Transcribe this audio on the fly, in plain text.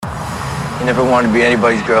You never wanted to be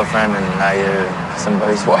anybody's girlfriend, and now you're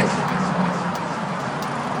somebody's wife.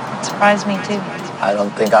 It surprised me too. I don't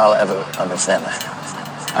think I'll ever understand that.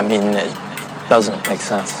 I mean, it doesn't make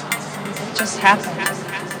sense. It just happened.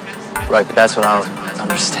 Right, but that's what I don't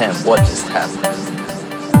understand. What just happened?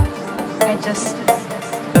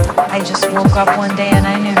 I just woke up one day and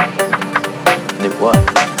I knew. Knew what?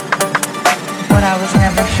 What I was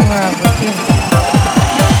never sure of with you.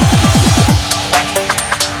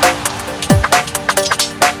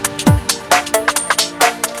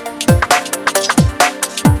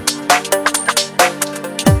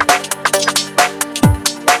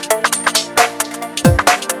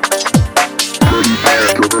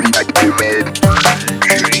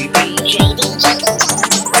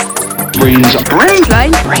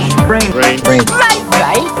 BrainZ. Brain.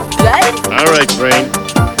 All right, Brain.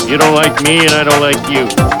 You don't like me and I don't like you.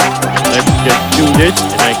 Let's just do this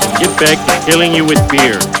and I can get back to killing you with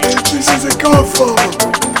beer. This is a Godfather.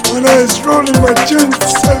 When I was rolling my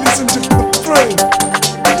joints, I listened to the Brain.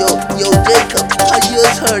 Yo, Jacob, I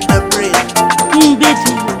just heard the Brain.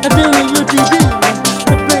 Bitchy, I don't know what to do.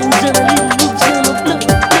 The brain's in a little looks in a blue.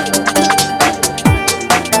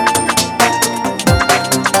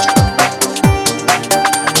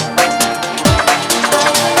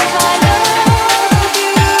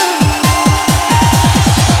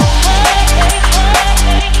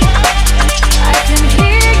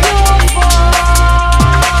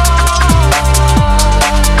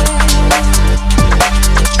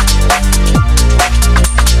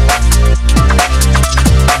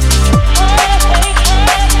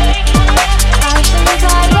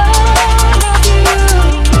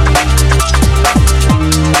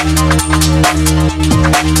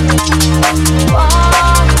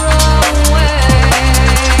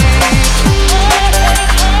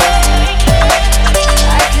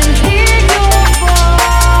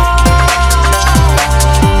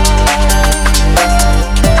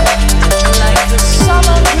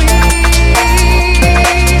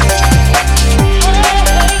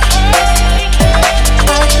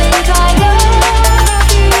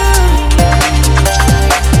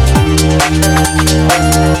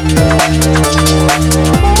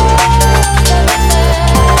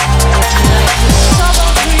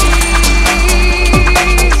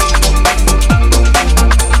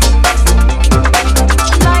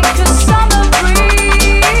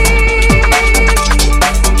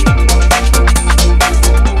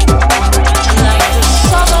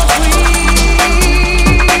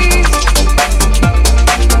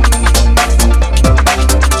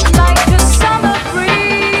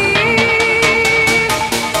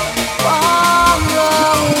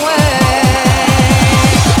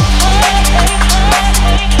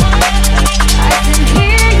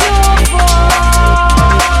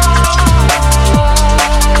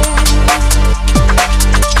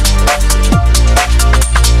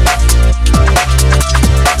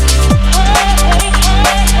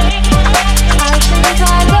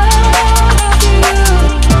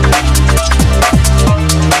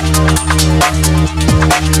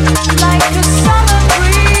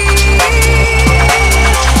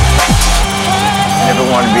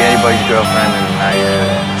 Girlfriend, and now you're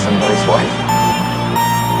somebody's wife.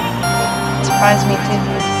 It surprised me too.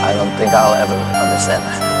 I don't think I'll ever understand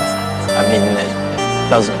that. I mean, it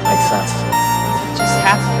doesn't make sense. It just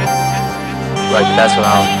happened. Right, but that's what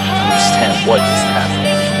I don't understand. What just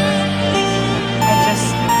happened?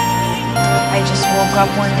 I just woke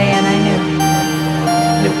up one day and I knew.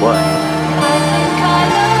 Knew what? I think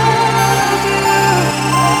I love you.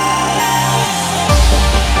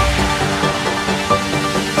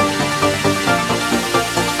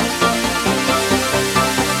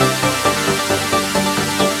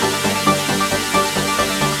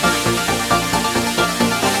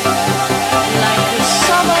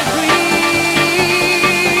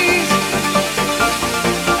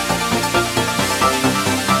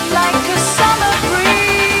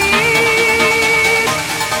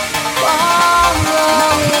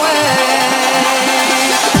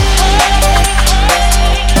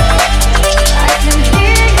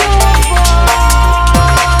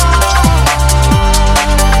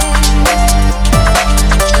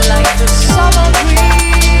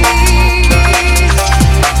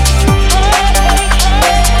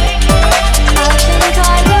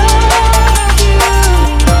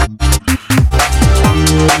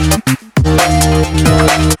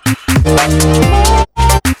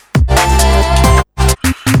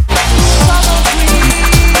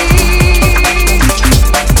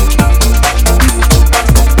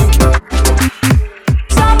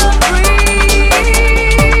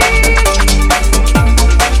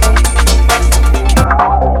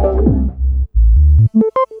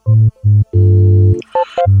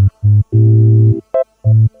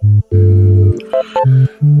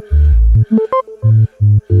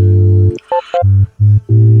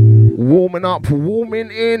 up,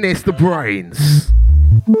 warming in, it's the BrainZ.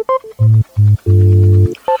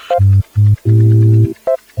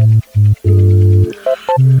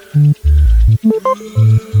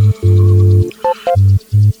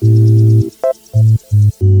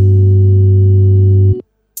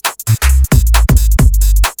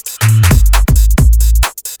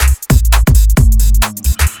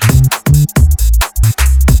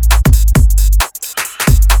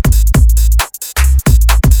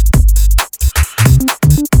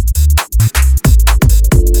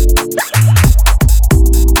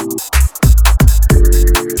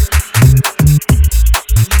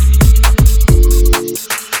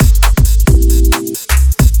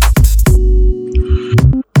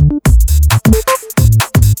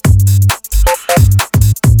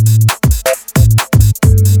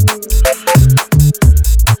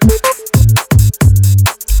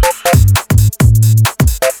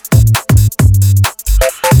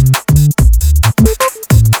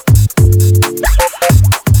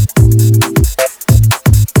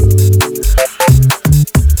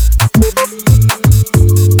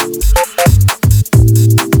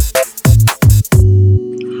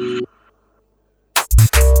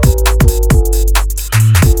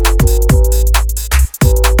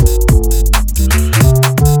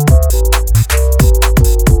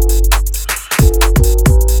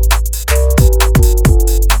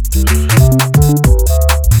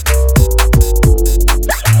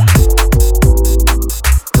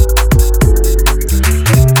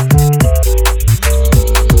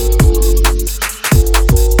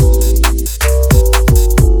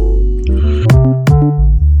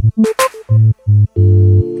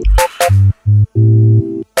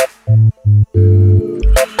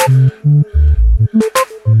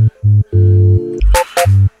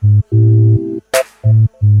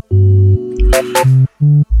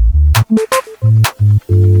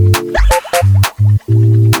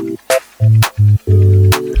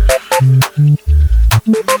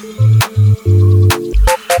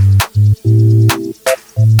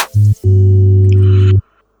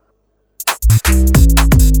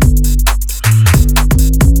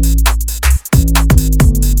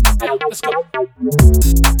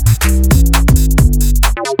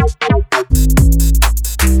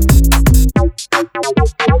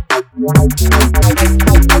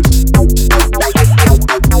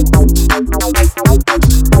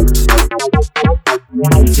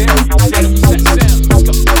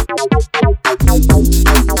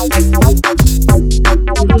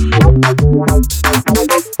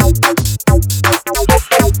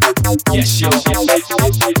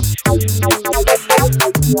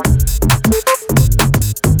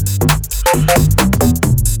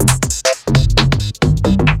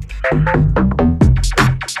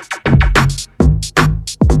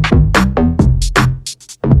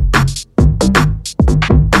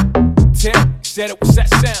 Said it was that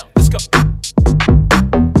sound. Let's go.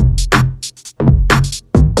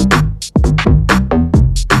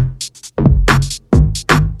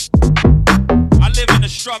 I live in a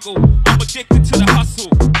struggle. I'm addicted to the hustle.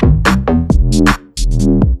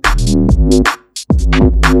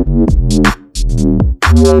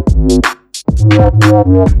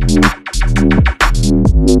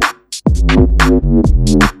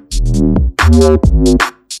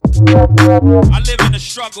 I live in a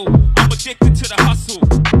struggle. I'm addicted to the hustle.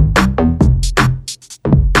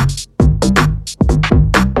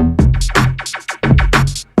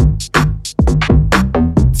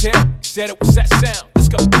 Tim said it was that sound. Let's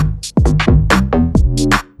go.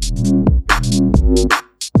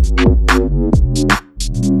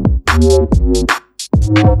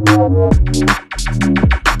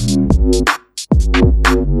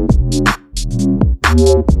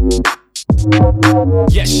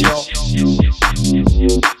 Yes, yo.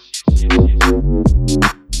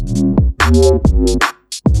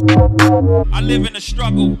 I live in a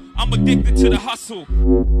struggle. I'm addicted to the hustle.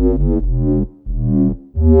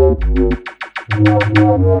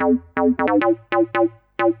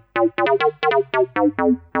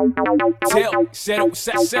 Tell said it was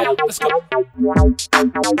that sound. Let's go.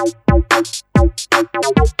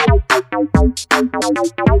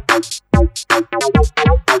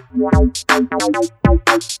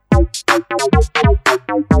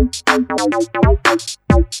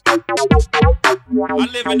 I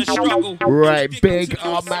live in a struggle. Right, big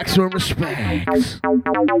maximum respect.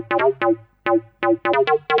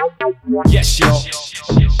 Yes, yo.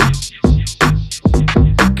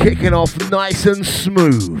 Kicking off nice and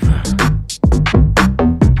smooth.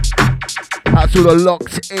 That's all the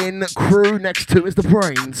locked in crew. Next to is the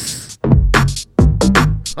BrainZ.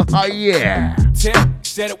 Oh yeah. Tim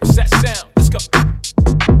said it was that sound. Let's go.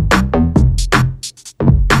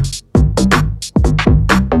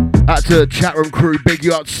 Out to chat room crew, big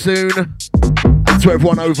you up soon. And to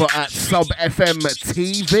everyone over at Sub FM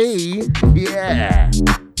TV. Yeah.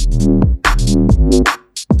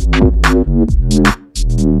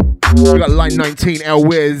 We got line 19, L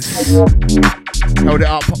Wiz. Held it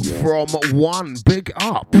up from 1. Big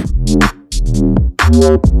up.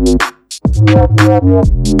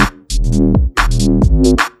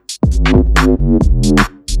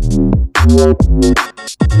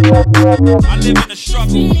 I live in a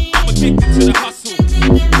struggle. I'm addicted to the hustle.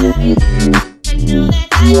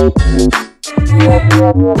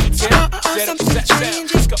 Set up,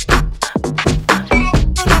 let's go.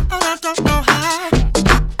 I don't know how.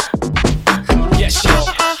 Yes, yo.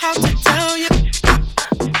 How to tell you.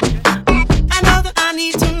 I know that I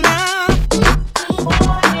need to know.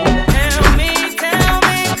 Tell me.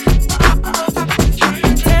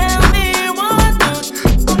 Tell me what to.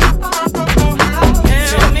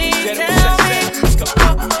 Tell me. Let's go.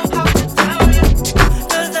 How to tell you.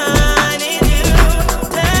 'Cause I need to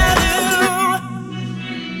tell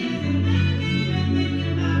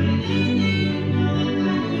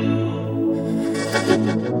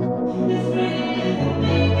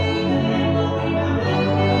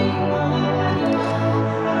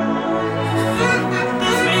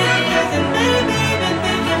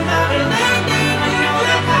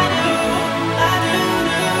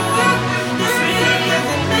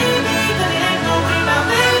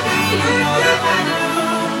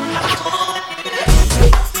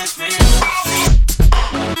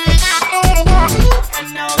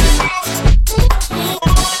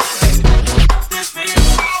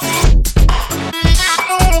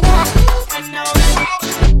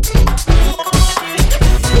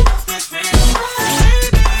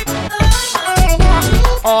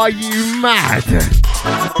Are you mad?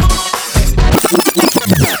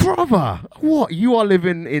 Brother, what? You are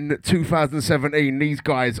living in 2017. These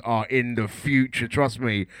guys are in the future, trust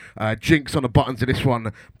me. Jinx on the button to this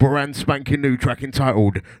one. Brand spanking new track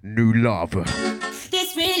entitled New Love.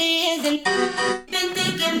 this really isn't. Been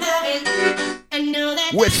thinking about it. I know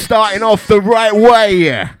that. We're starting off the right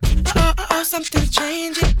way. Something's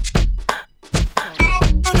changing. Oh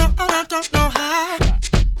no, I don't know how.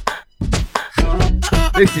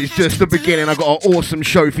 This is just the beginning. I've got an awesome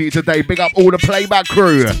show for you today. Big up all the playback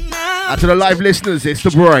crew. Out to the live listeners, it's the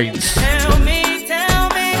BrainZ. Tell me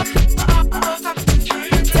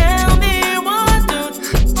what to.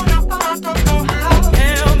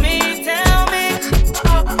 Tell me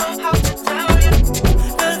how to tell you.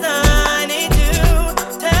 'Cause I need to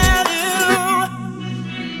tell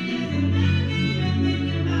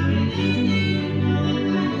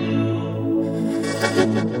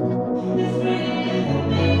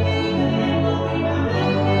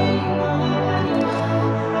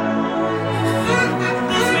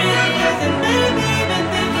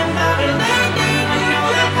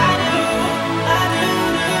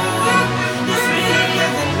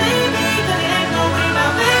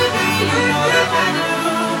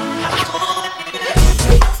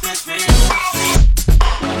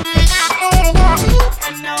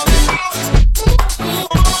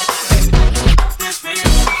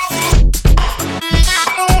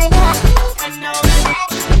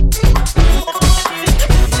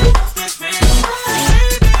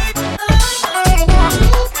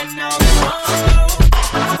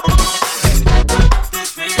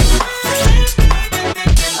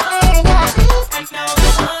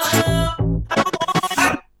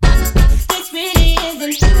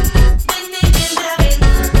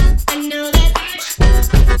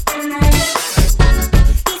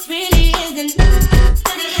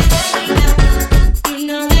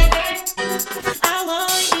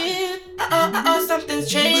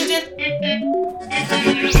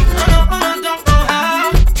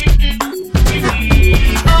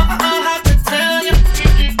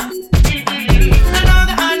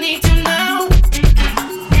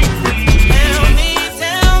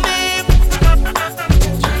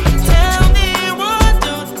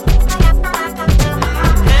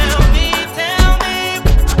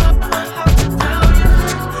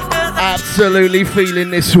Absolutely feeling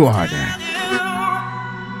this one.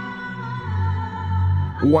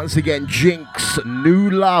 Once again, Jinx, New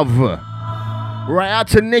Love. Right out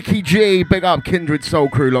to Nikki G. Big up Kindred Soul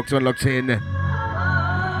Crew, locked on, locked in.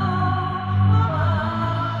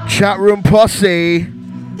 Chat room posse.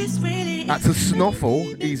 That's a snuffle,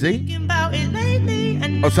 easy.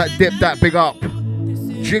 What's that? Dip that, big up.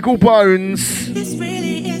 Jiggle Bones.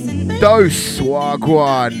 Dose,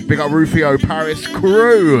 Wagwan. Big up Rufio, Paris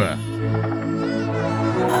Crew.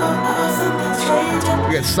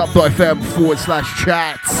 You get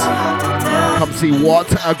sub.fm/chats. Come see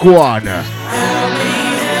what a guan.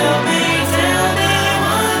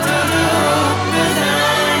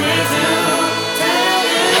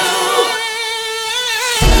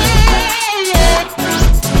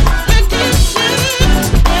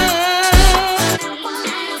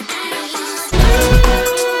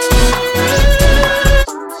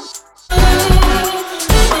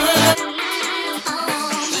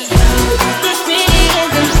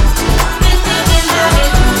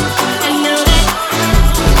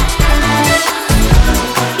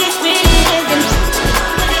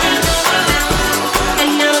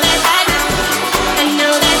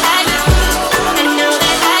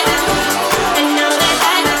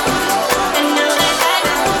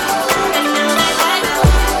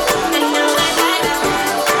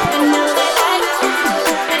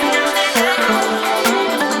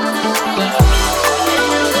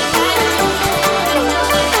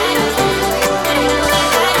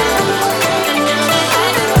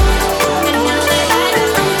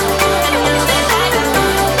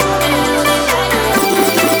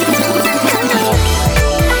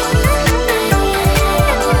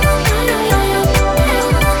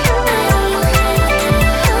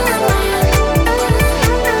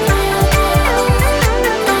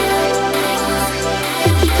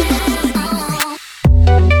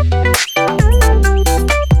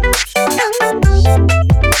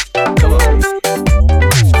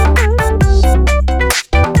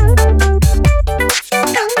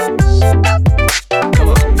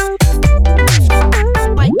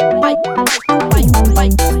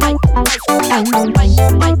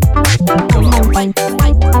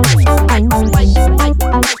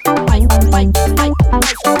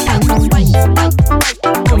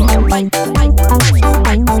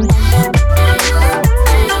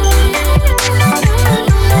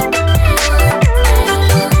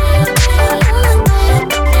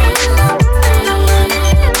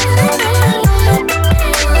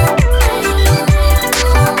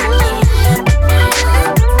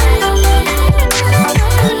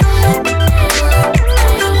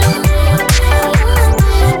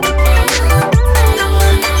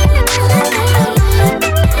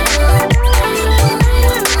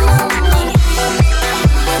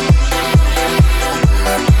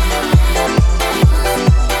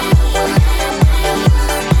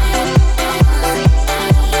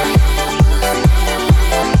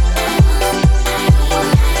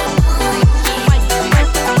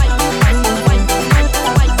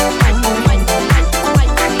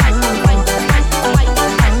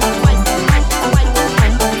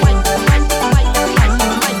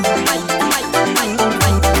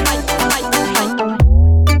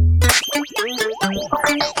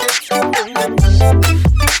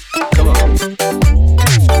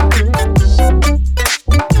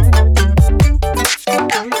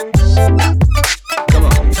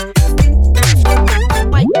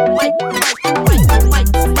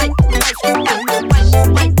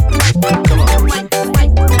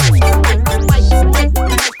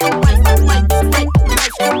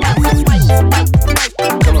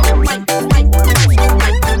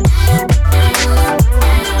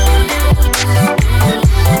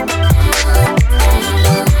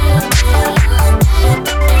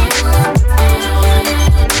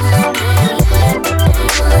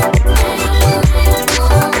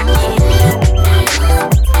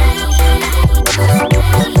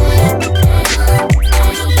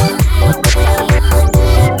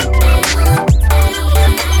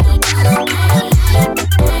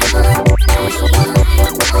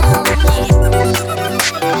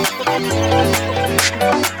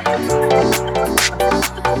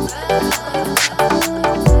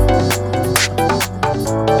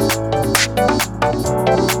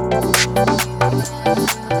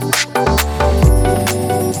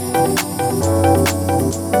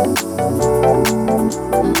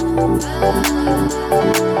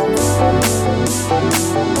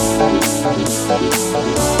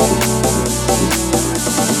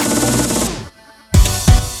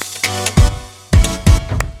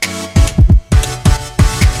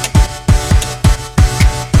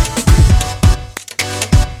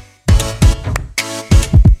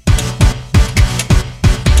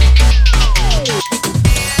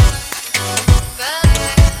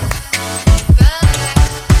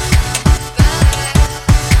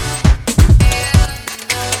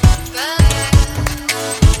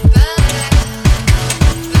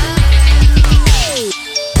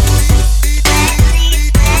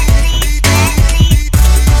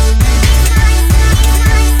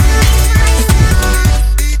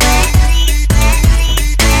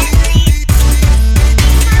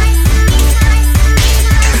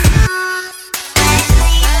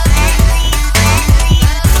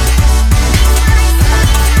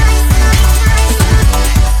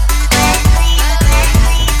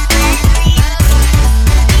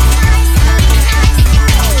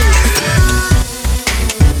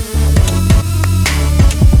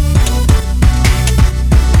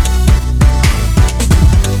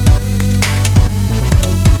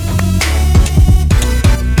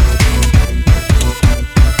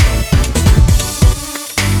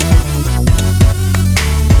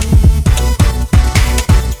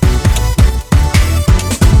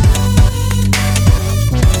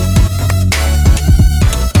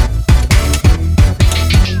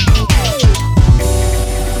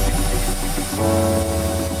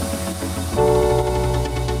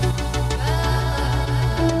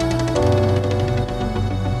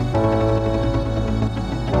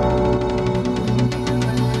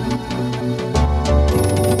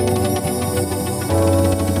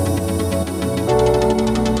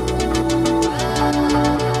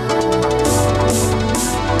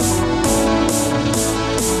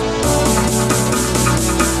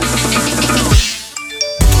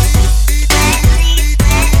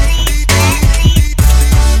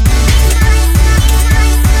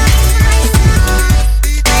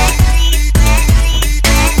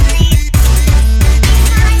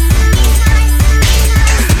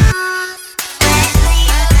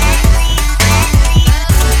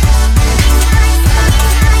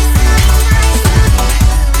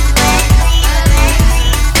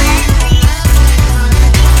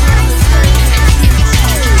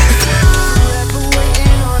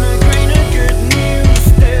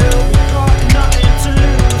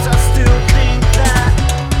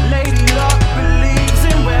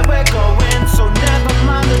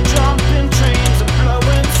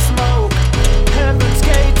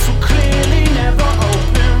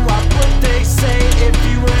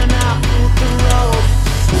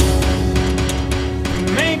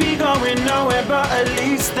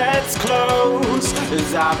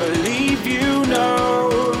 'cause I believe you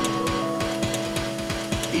know.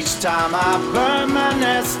 Each time I burn my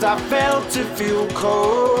nest, I felt to feel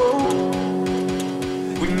cold.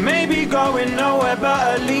 We may be going nowhere, but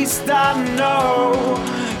at least I know.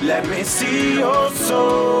 Let me see your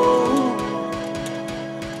soul.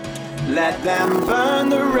 Let them burn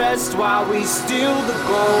the rest while we steal the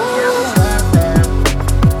gold.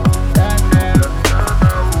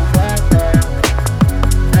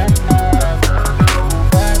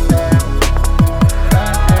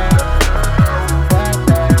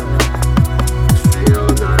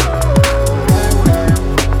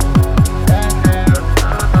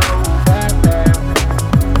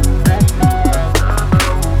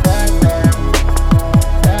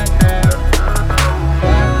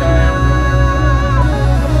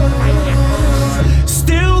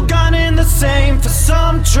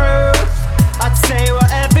 Truth, I'd say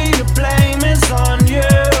whatever you blame is on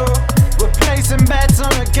you. We're placing bets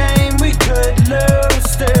on a game we could lose.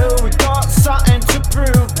 Still, we got something to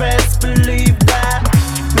prove. Best believe that.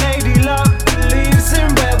 Lady Luck believes in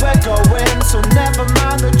where we're going, so never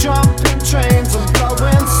mind the jumping trains and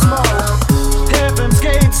blowing smoke. Heaven's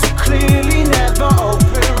gates are clearly never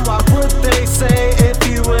open. What would they say if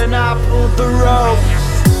you and I pulled the rope?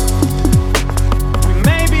 We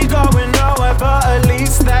may be going nowhere, but at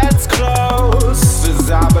least that's close, 'cause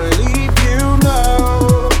I believe you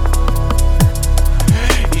know.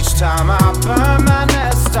 Each time I burn my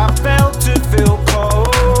nest, I felt to feel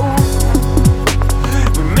cold.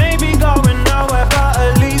 We may be going nowhere, but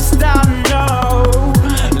at least I know.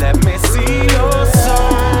 Let me see your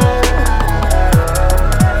soul.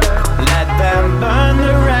 Let them burn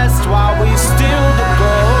the rest while we steal the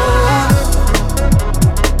gold.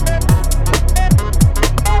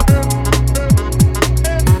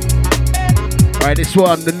 Right, this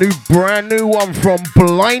one, the brand new one from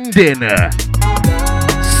Blinding.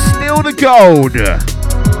 Feel the gold.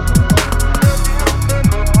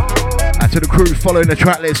 To the crew following the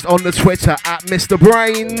track list on the Twitter at Mr.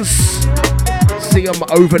 BrainZ. See them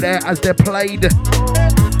over there as they're played.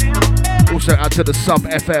 Also out to the Sub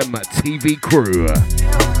FM TV crew.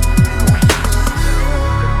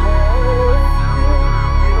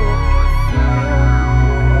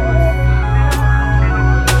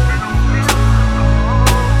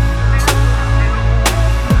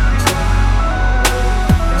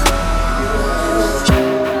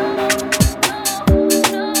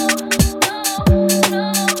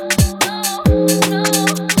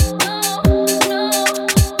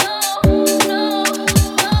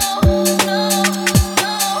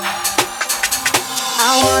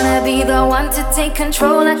 Take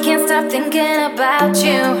control, I can't stop thinking about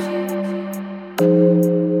you.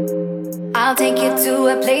 I'll take you to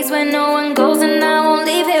a place where no one goes, and I won't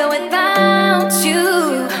leave here without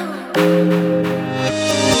you.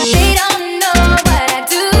 They don't know what I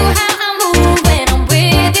do, how I move when I'm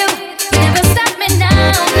with you. You never stop me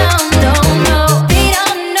now, no, no, no. They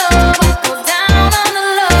don't know what goes down on the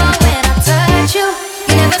low when I touch you.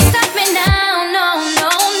 You never stop me now, no, no,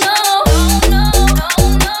 no.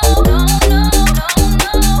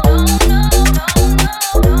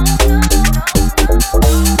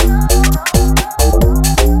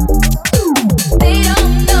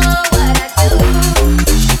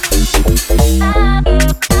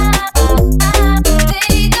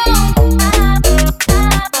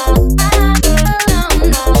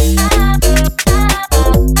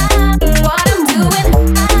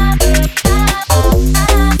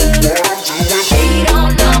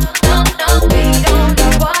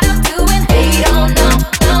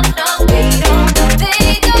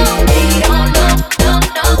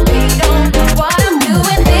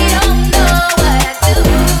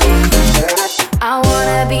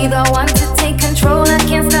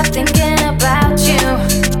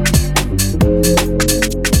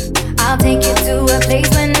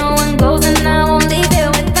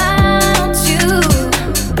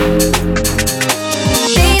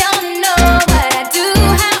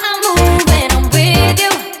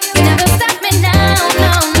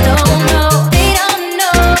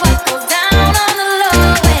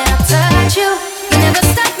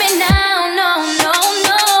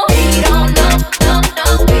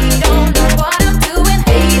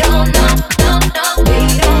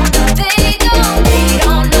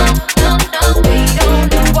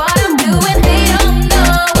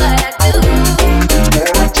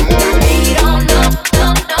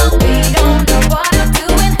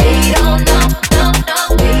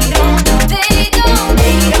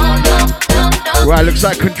 Looks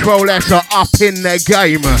like Control S are up in their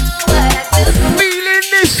game. Feeling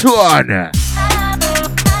this one.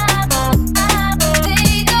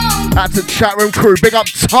 Out to chat room crew. Big up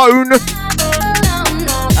Tone.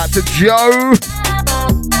 Out to Joe.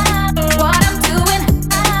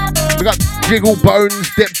 Big up Jiggle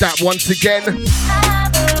Bones. Dip that once again.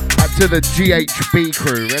 Out to the GHB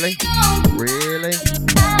crew. Really? Really?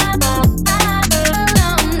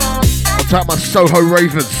 I'll take my Soho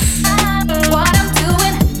Ravens.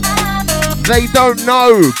 They don't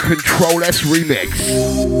know. Control S remix.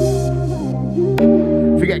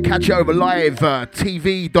 If you get catch it over live,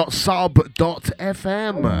 tv.sub.fm.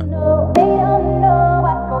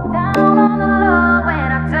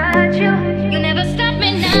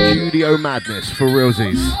 Studio madness for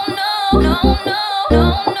realsies.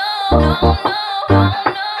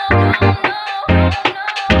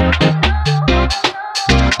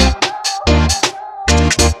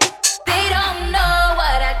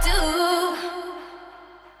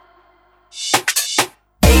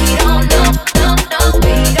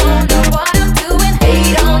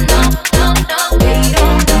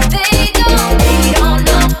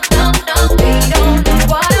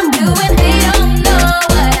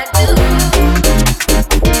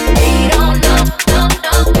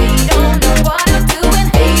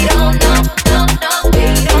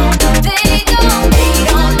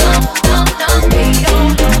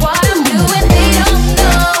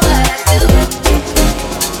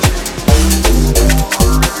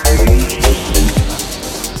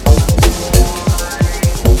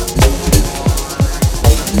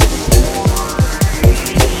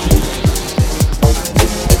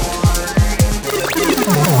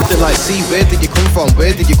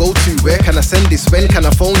 send this? When can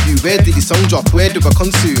I phone you? Where did the song drop? Where do I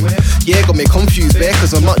consume? Yeah, got me confused there,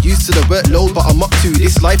 cause I'm not used to the workload, but I'm up to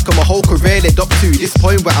this life, got my whole career led up to this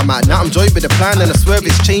point where I'm at. Now I'm joined with the plan, and I swear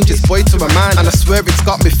it's changed this boy to a man, and I swear it's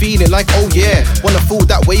got me feeling like, oh yeah, wanna fool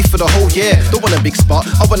that way for the whole year. Don't want a big spot,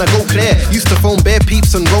 I wanna go clear. Used to phone bare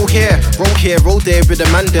peeps and roll here, roll there with the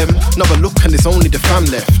man them. Another look and it's only the fam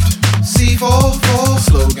left. C4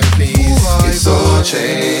 slogan please. It's all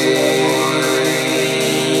changed,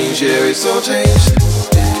 yeah, it's all changed.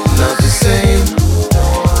 Not the same.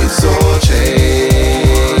 It's all changed,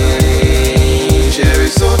 yeah,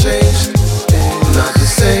 it's all changed. Not the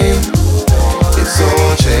same. It's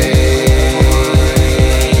all changed,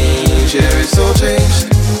 yeah, it's all changed.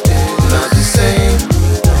 Not the same.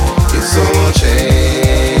 It's all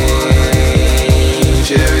changed,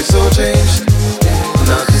 yeah, it's all changed.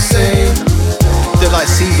 Not the same. They're like,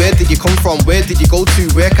 see, where did you come from? Where did you go to?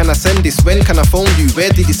 Where can I send this? When can I phone you?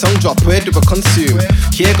 Where did the song drop? Where do I consume?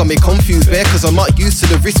 Yeah, got me confused there, cause I'm not used to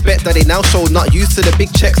the respect that they now show. Not used to the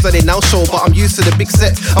big checks that they now show, but I'm used to the big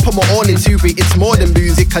sets. I put my all into it, it's more than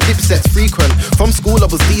music. I dip sets frequent. From school I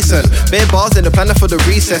was decent. Bare bars in the planner for the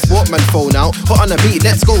recess. Walkman phone out, put on a beat.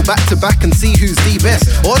 Let's go back to back and see who's the best.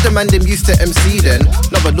 All the man them used to MC then.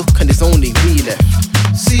 Now I look and it's only me left.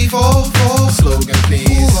 C4 slogan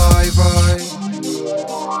please.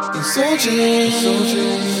 It's all changed, it's all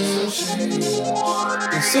changed,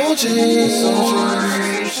 it's all changed,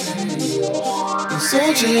 it's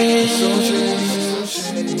all changed, it's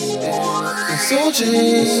all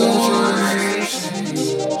changed,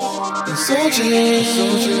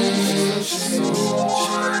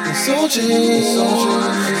 it's all changed,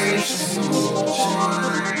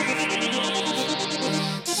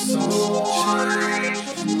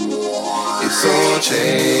 it's all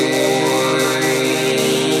changed,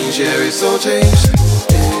 yeah, it's all changed.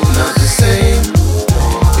 Not the same.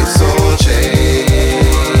 It's all changed,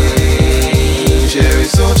 yeah,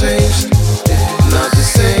 it's all changed. Not the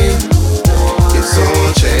same. It's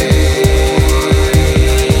all changed,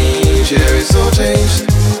 yeah, it's all changed.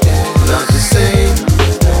 Not the same.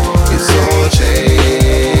 It's all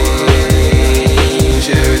changed,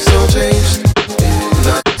 yeah, it's all changed.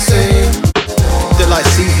 Not the same. They're like,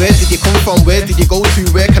 see, where did you come from? Where did you go to?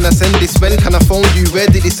 Where can I send this? When can I phone you? Where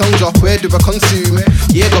did the song drop? Where do I consume?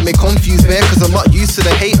 Yeah, got me confused there, cause I'm not used to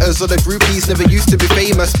the haters or the groupies. Never used to be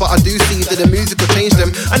famous, but I do see that the music will change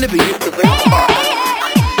them. I never used to wait.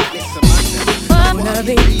 Wanna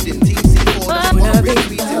be reading TC4, that's what I'm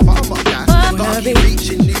retweeting, but I'm not that. Gotta keep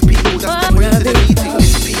reaching new people, that's the point to the meeting.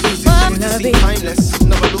 This people's existence timeless.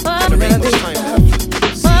 Never look at the rainbow's time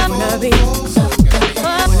left. Wanna be.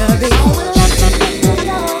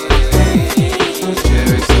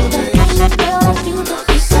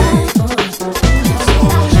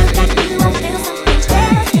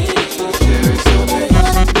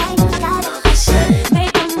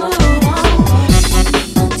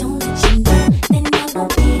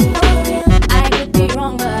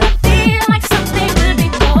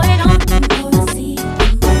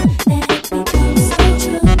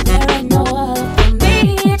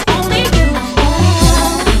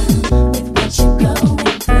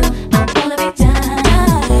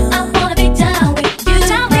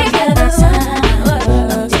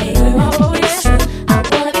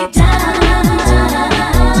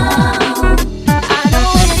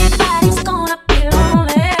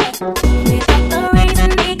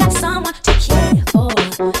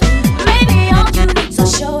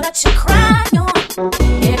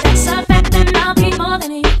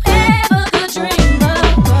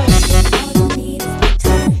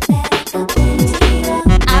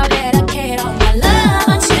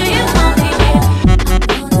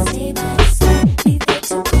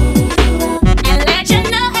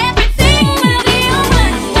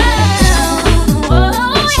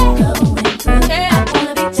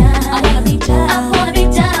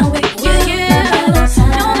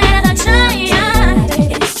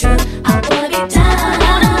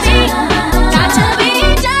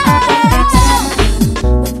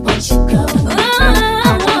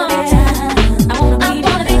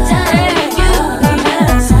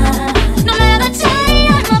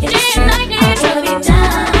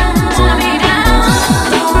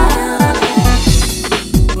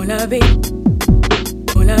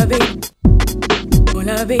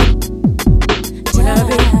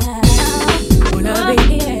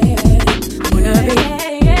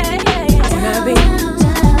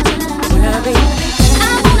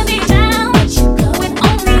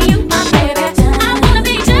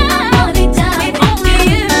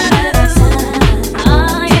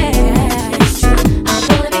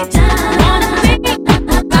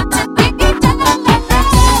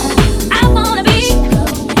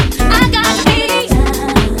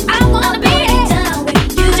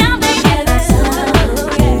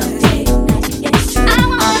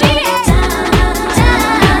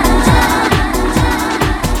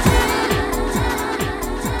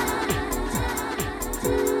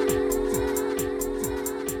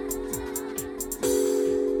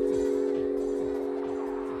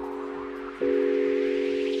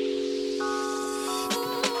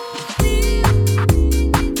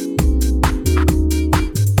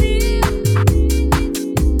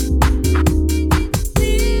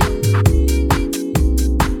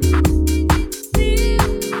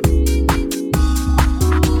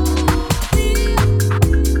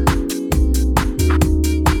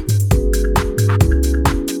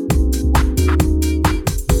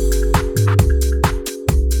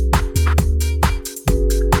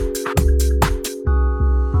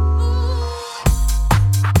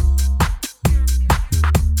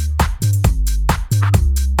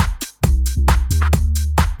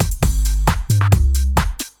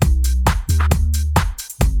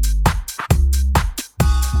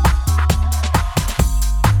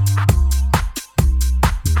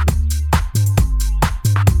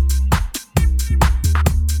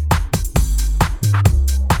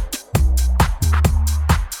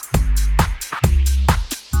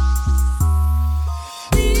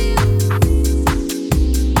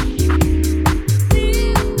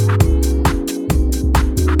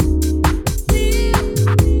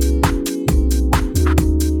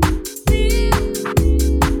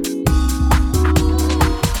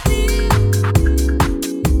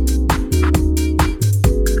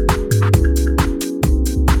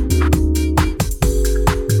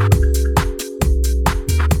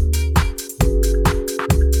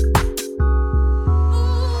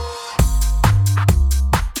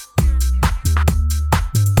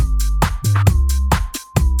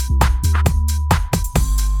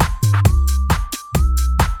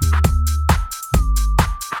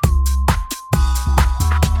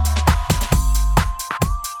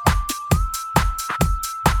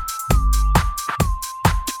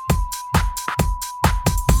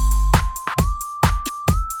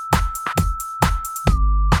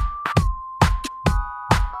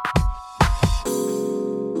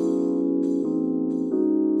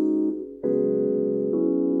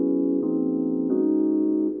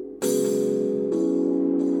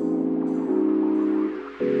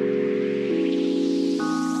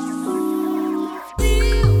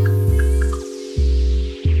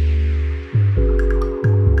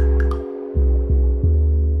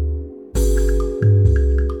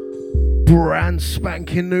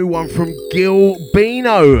 spanking new one from Gil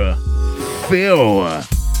Bino. Phil.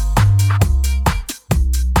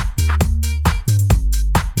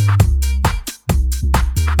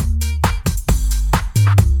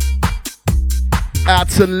 Out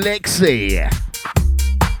to Lexi.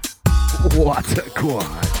 What a quad.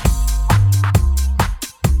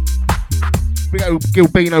 Big old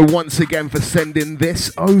Gilbino once again for sending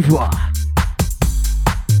this over.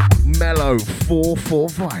 Mellow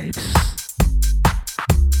 4-4 vibes.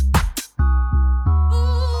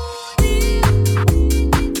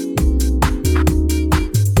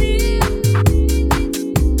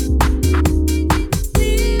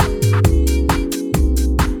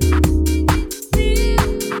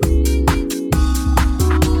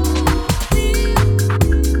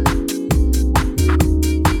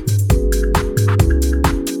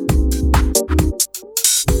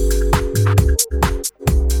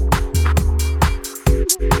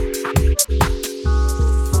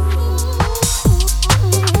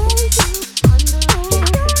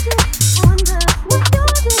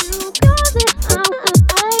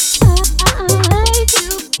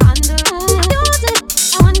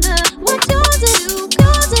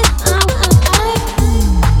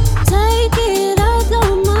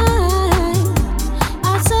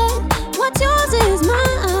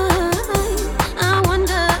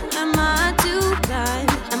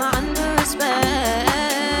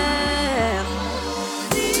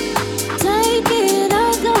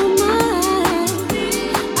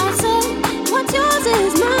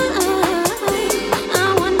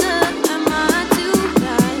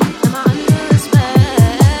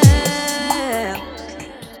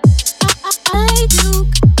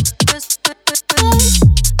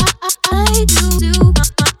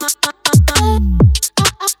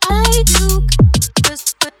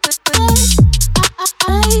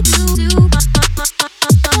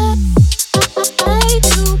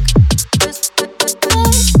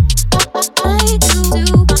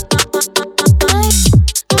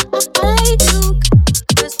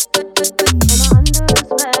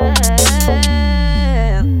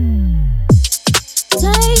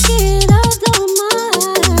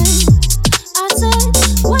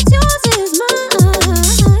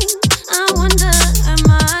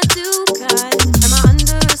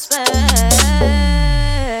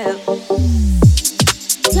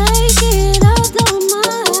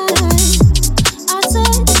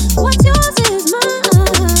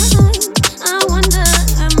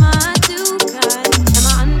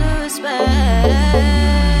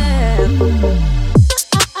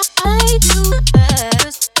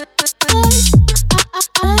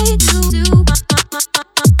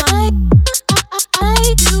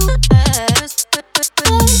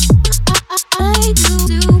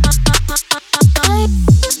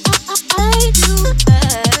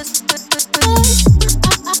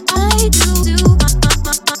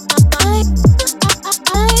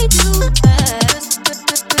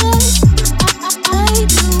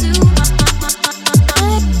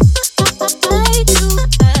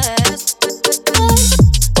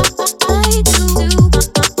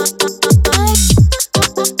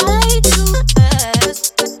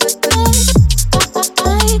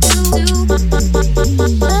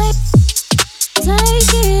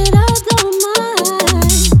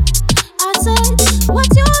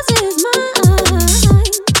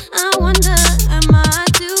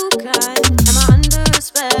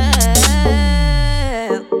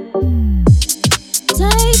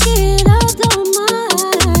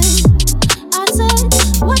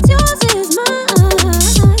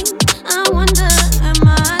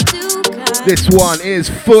 This one is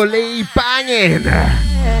fully banging.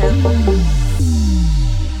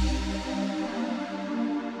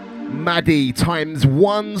 Maddie times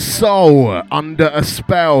one soul, Under a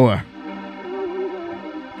Spell.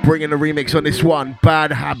 Bringing a remix on this one,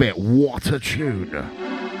 Bad Habit. What a tune.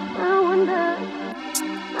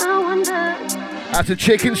 That's a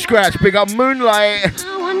Chicken Scratch. Big up Moonlight.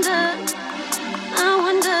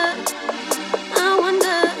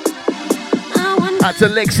 That's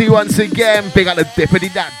Alexi once again. Big up the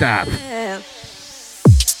Dippity Dap Dap.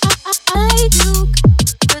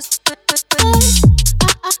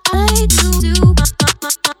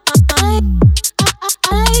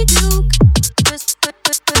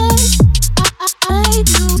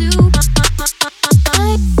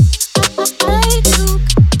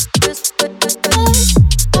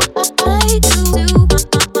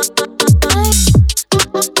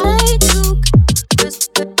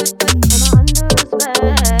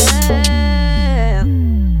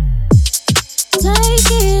 Take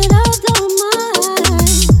it out, don't mind.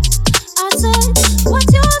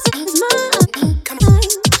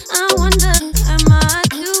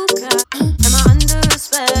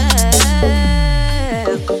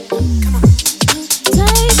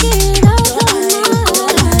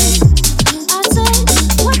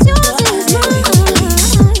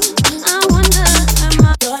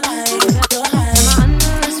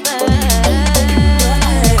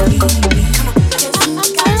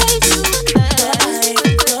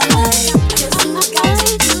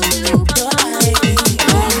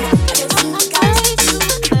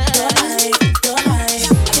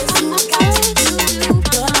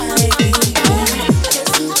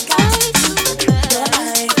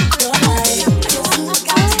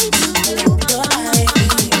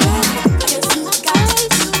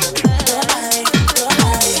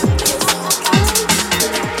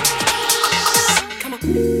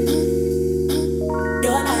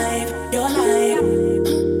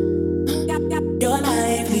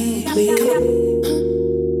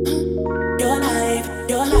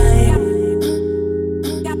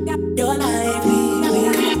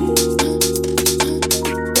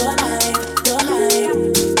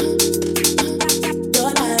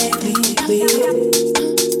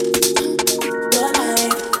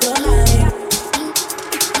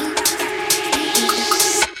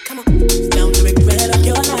 Down to regret of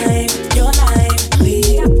your life.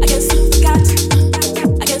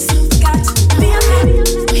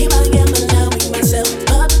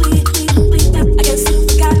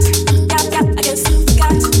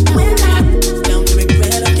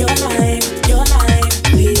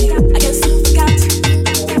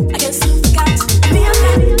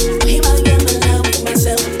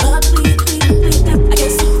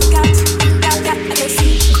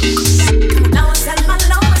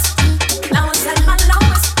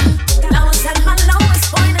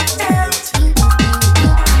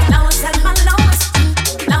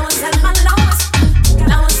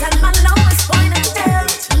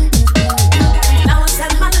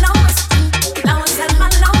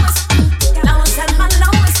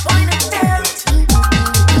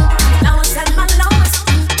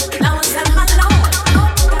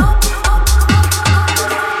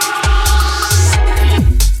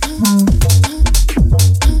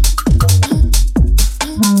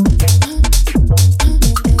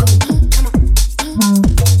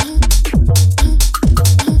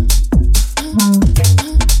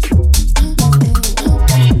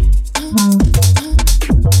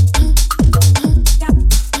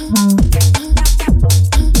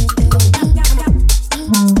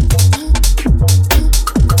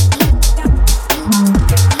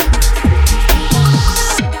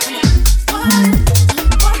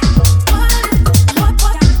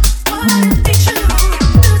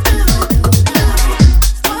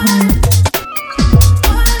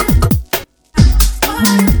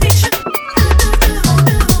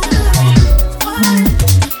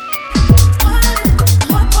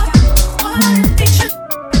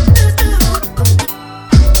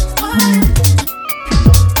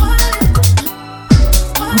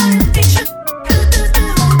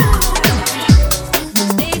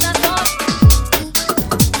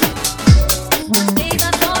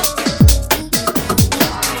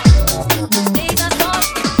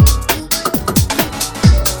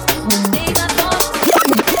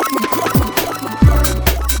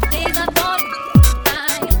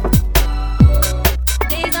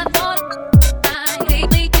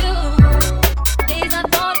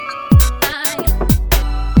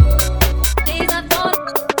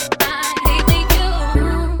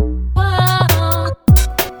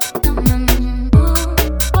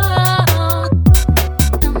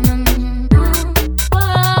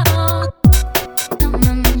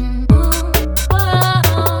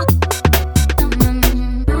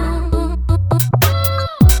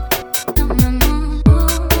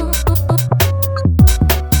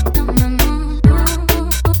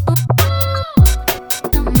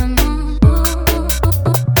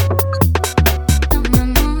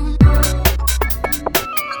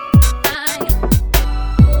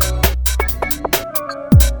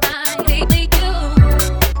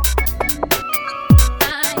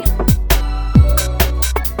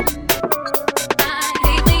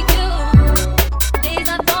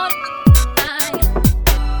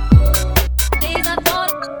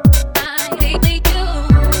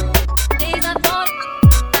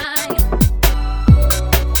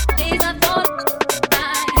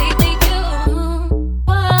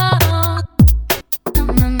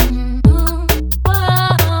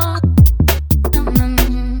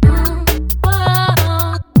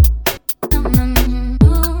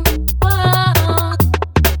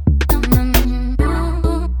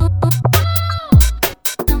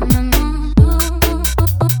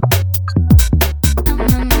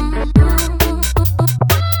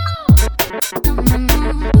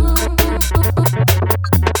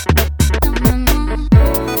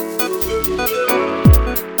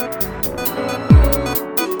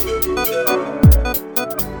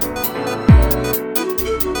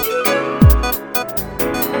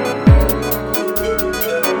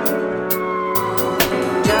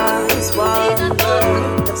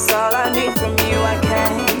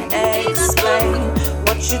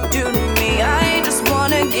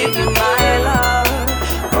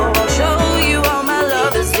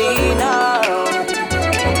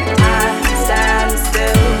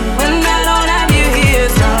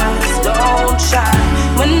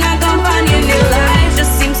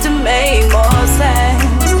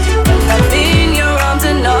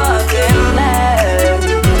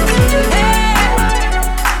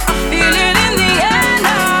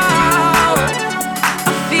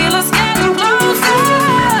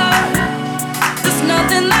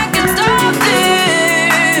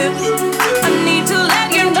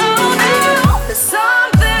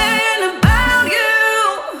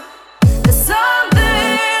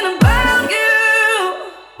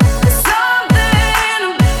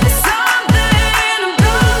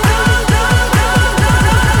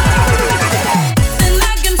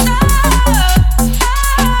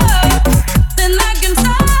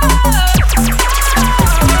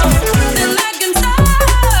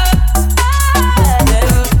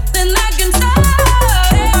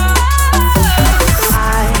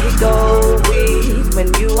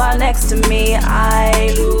 me,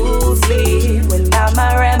 I lose sleep without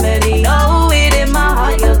my remedy. Know it in my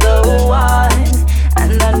heart, you're the one,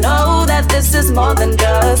 and I know that this is more than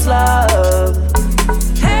just love.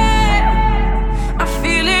 Hey, I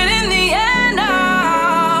feel it in the air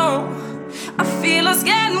now. I feel us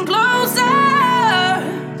getting closer.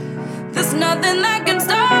 There's nothing that can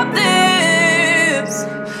stop this.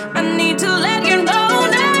 I need to let you know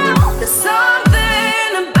now. There's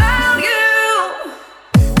something about you.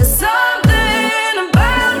 There's something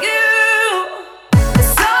about you.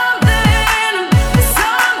 There's something. There's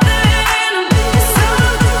something.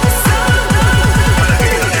 There's something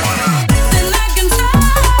I can stop.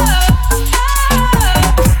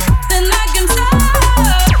 Then I can stop. Then I can stop. Then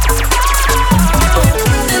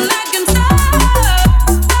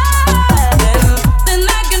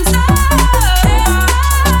I can stop. Then I can close,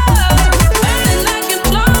 close. Then I can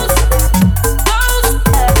close, close.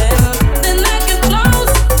 Then I can close.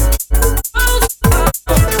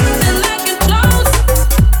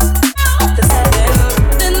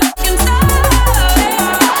 Then I can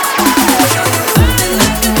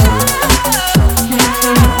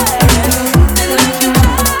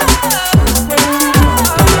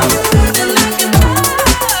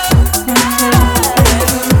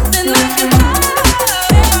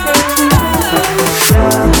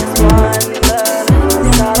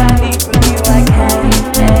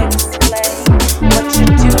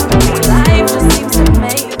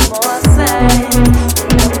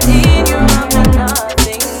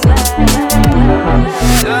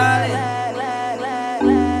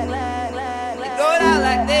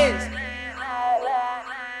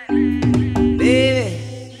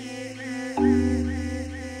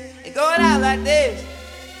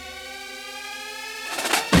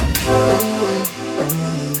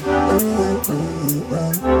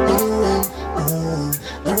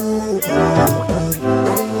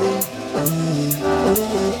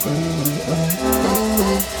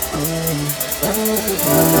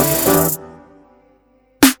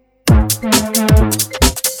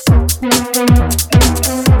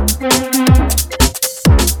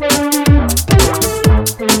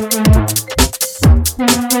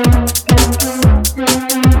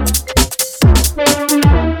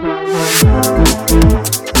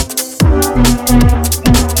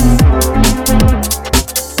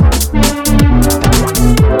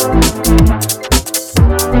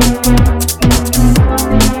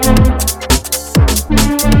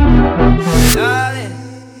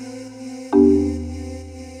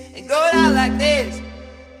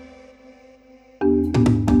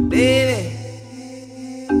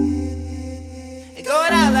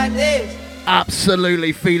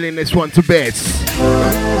Absolutely feeling this one to bits.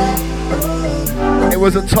 It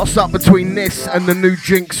was a toss-up between this and the new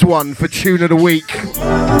Jinx one for Tune of the Week.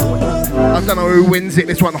 I don't know who wins it.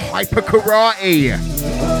 This one, Hyper Karate.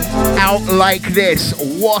 Out Like This.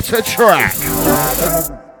 What a track.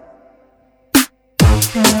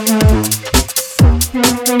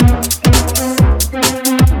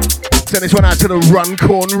 Send this one out to the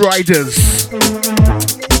Runcorn Riders.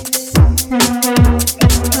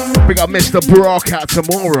 Big up Mr. Brock out to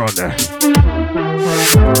Moron.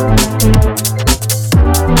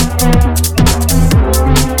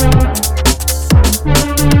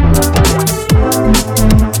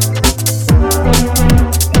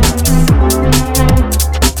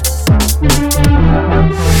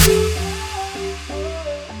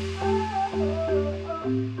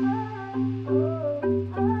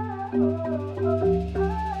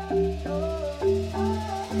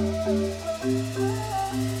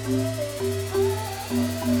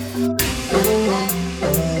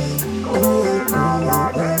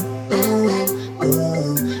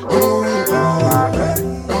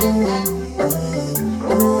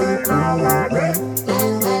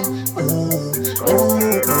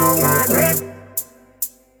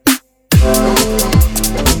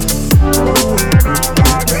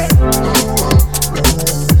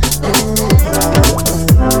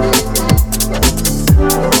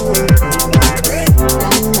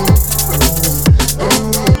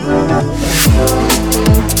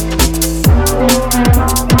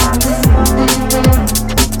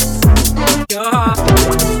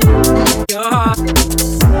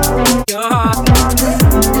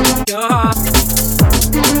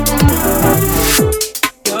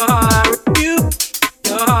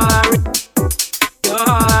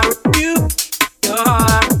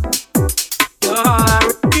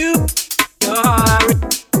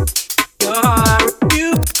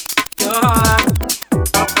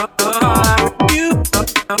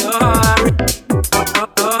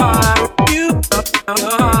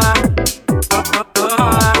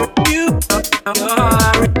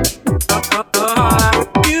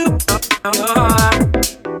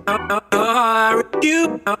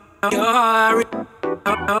 You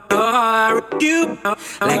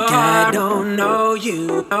like I don't know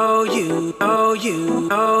you, know you, know you,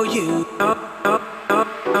 know you,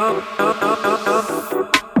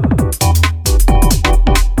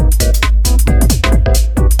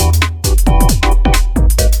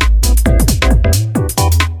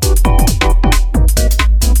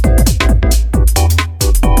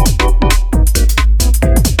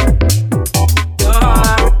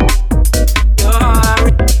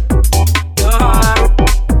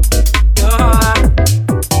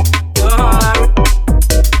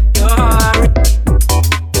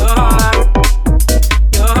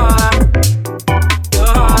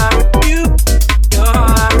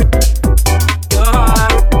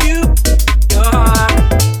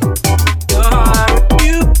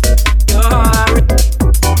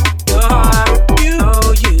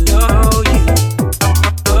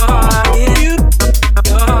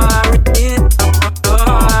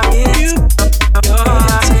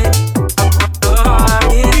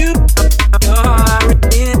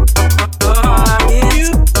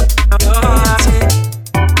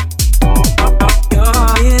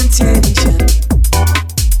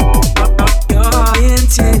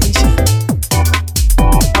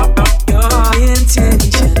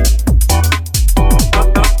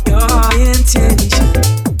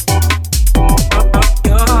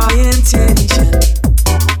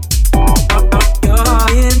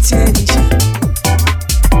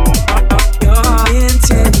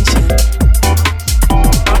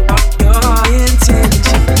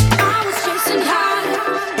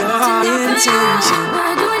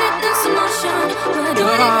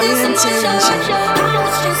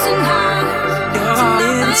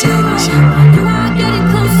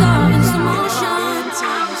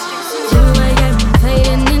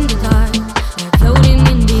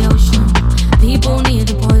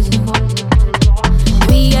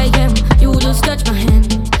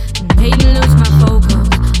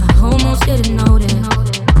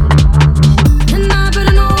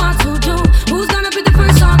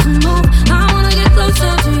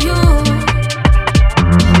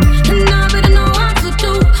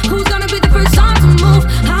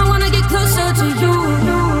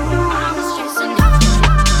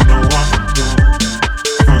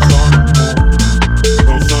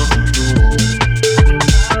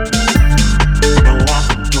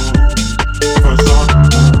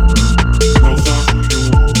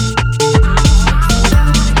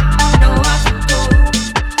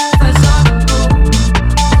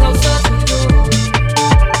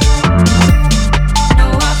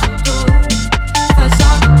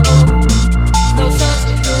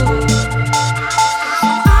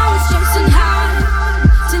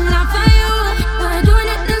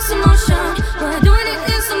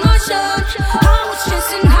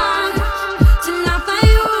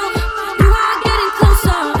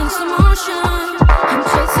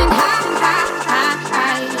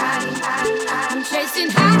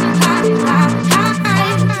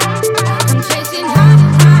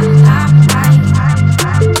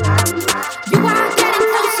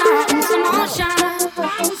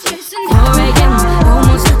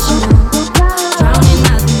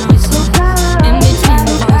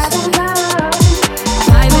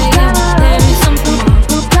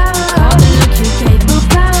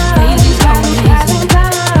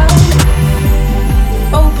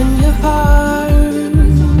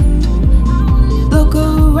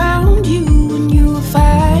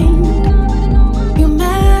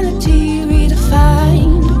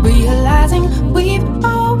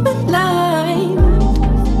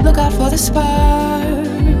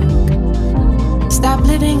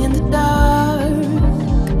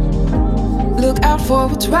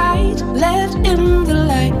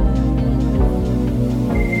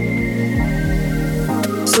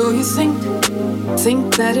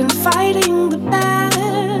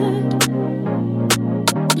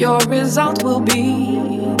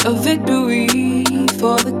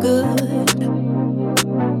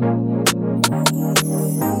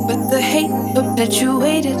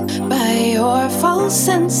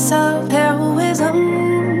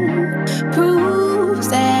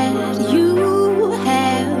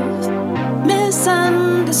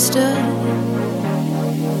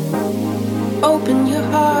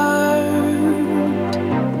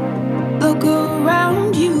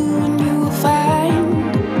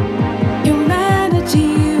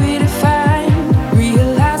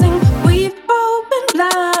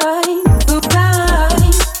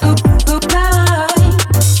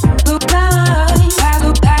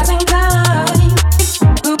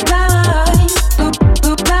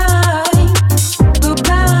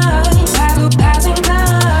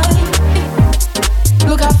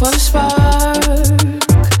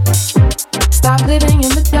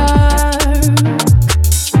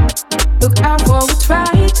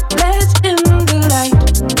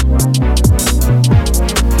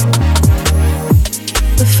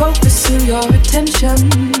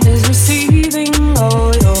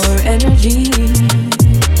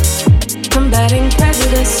 Combating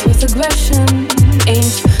prejudice with aggression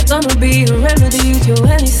ain't gonna be a remedy to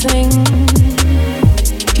anything.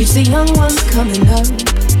 Teach the young ones coming up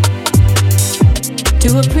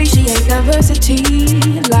to appreciate diversity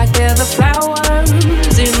like they're the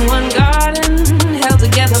flowers in one garden held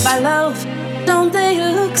together by love. Don't they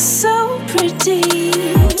look so pretty?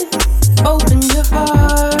 Open your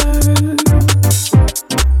heart,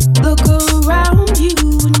 look around you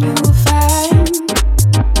and you will find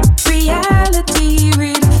reality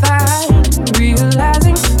redefined,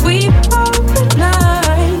 realizing we've all been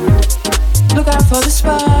blind. Look out for the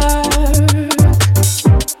spark,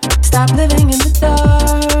 stop living in the dark.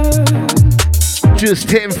 Just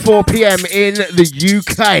hitting 4 p.m. in the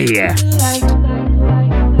UK.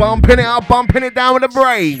 Bumping it up, bumping it down with the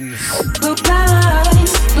brains.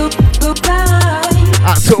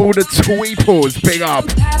 Out to all the tweeples, big up.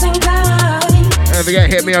 Don't forget,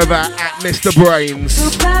 hit me over at Mr. Brains.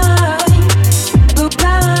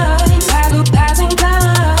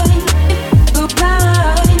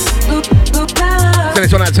 Send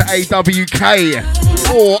this one out to AWK.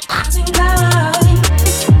 Walk.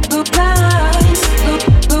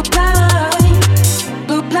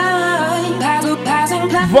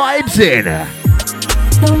 Vibes in.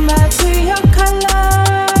 No matter your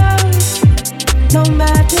color, no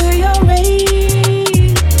matter your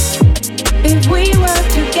race, if we work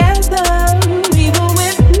together, we will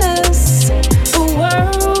witness a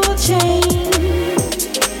world change.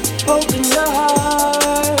 Open your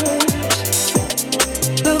heart,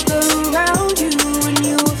 look around you and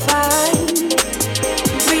you will find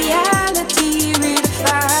reality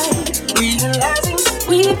redefined, realizing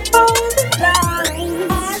we've all been blind.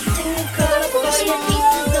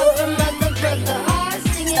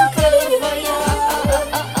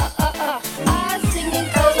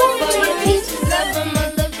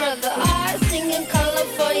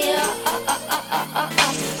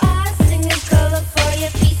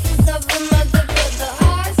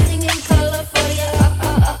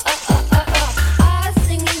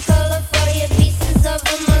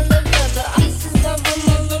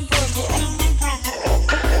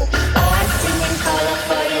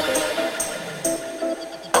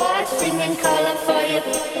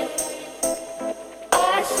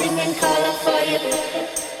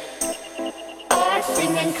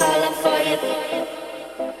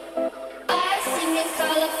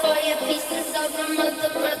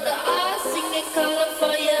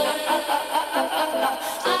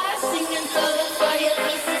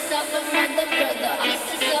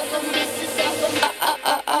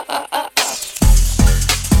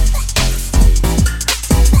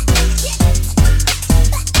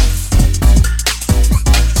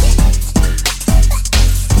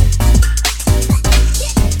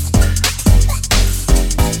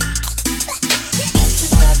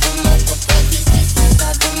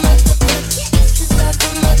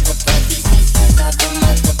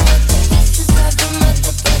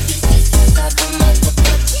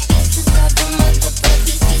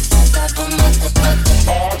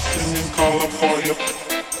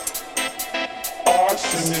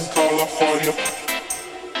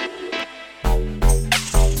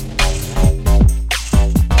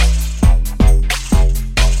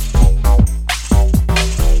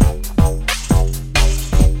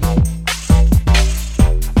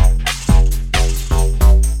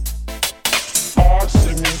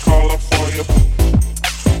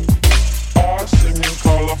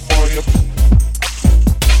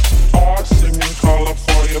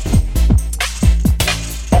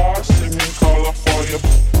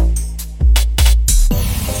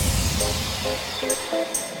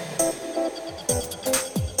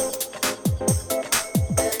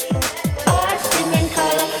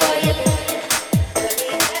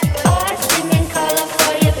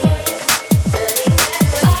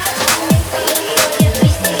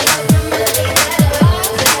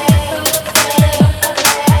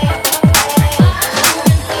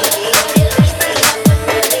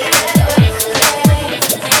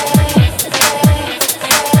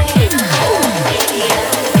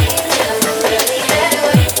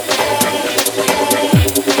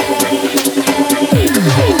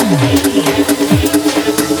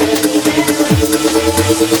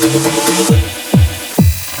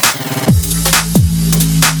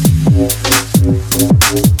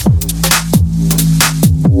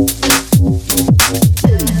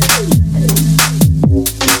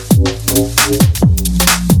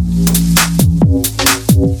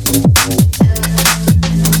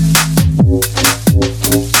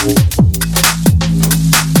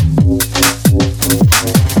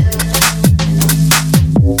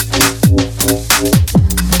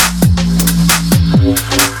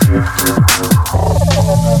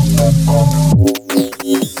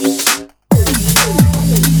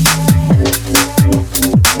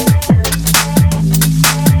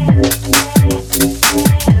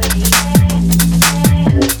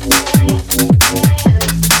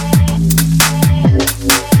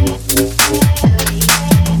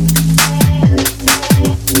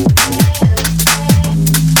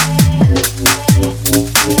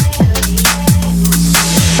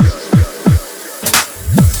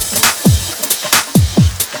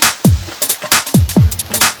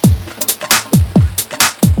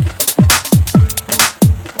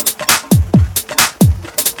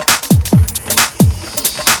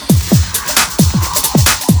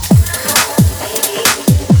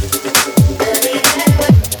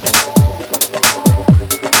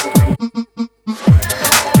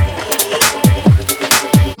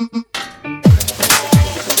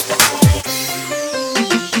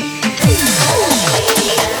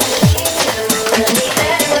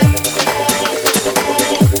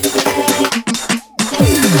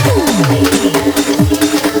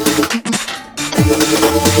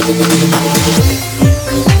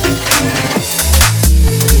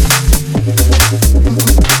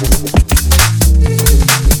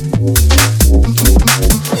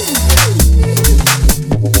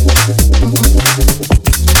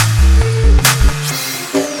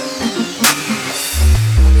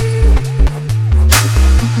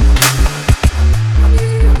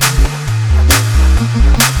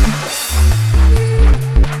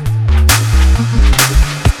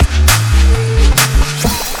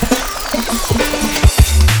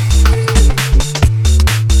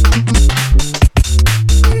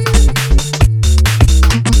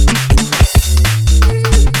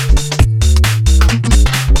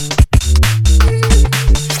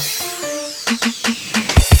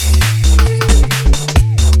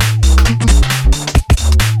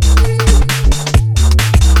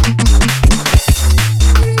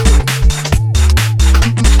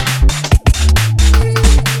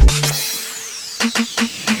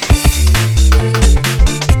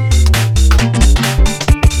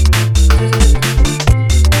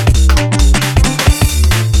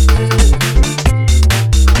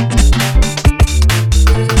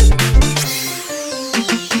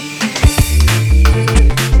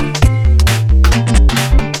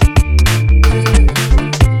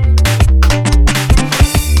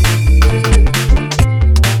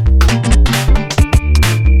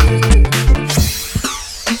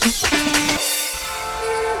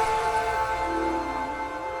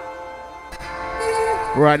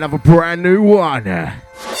 Right, another brand new one.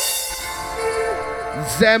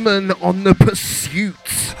 Zeman on the Pursuit.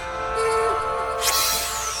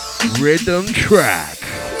 Rhythm track.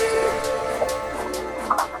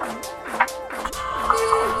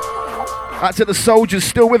 Out to the soldiers,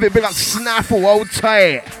 still with it. Big up Snaffle, old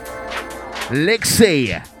tight.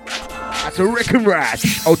 Lixie. That's a Rick and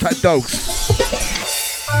Rash, old tight dogs.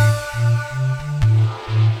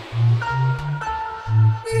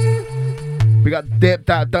 We got Dip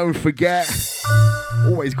That, don't forget.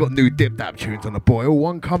 Always got new Dip That tunes on the boil.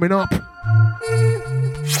 One coming up.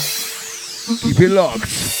 Keep it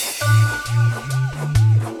locked.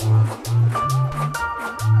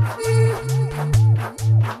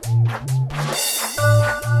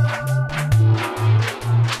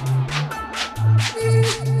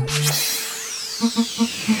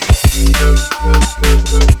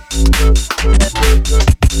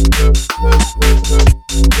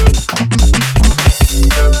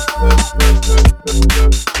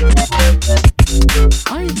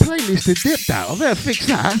 I ain't playlisted Dip That. I better fix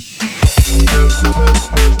that.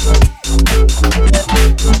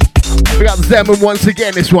 We got Zeman once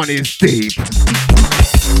again. This one is deep.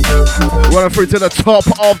 Running through to the top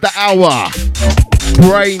of the hour.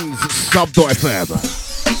 BrainZ Sub.fm.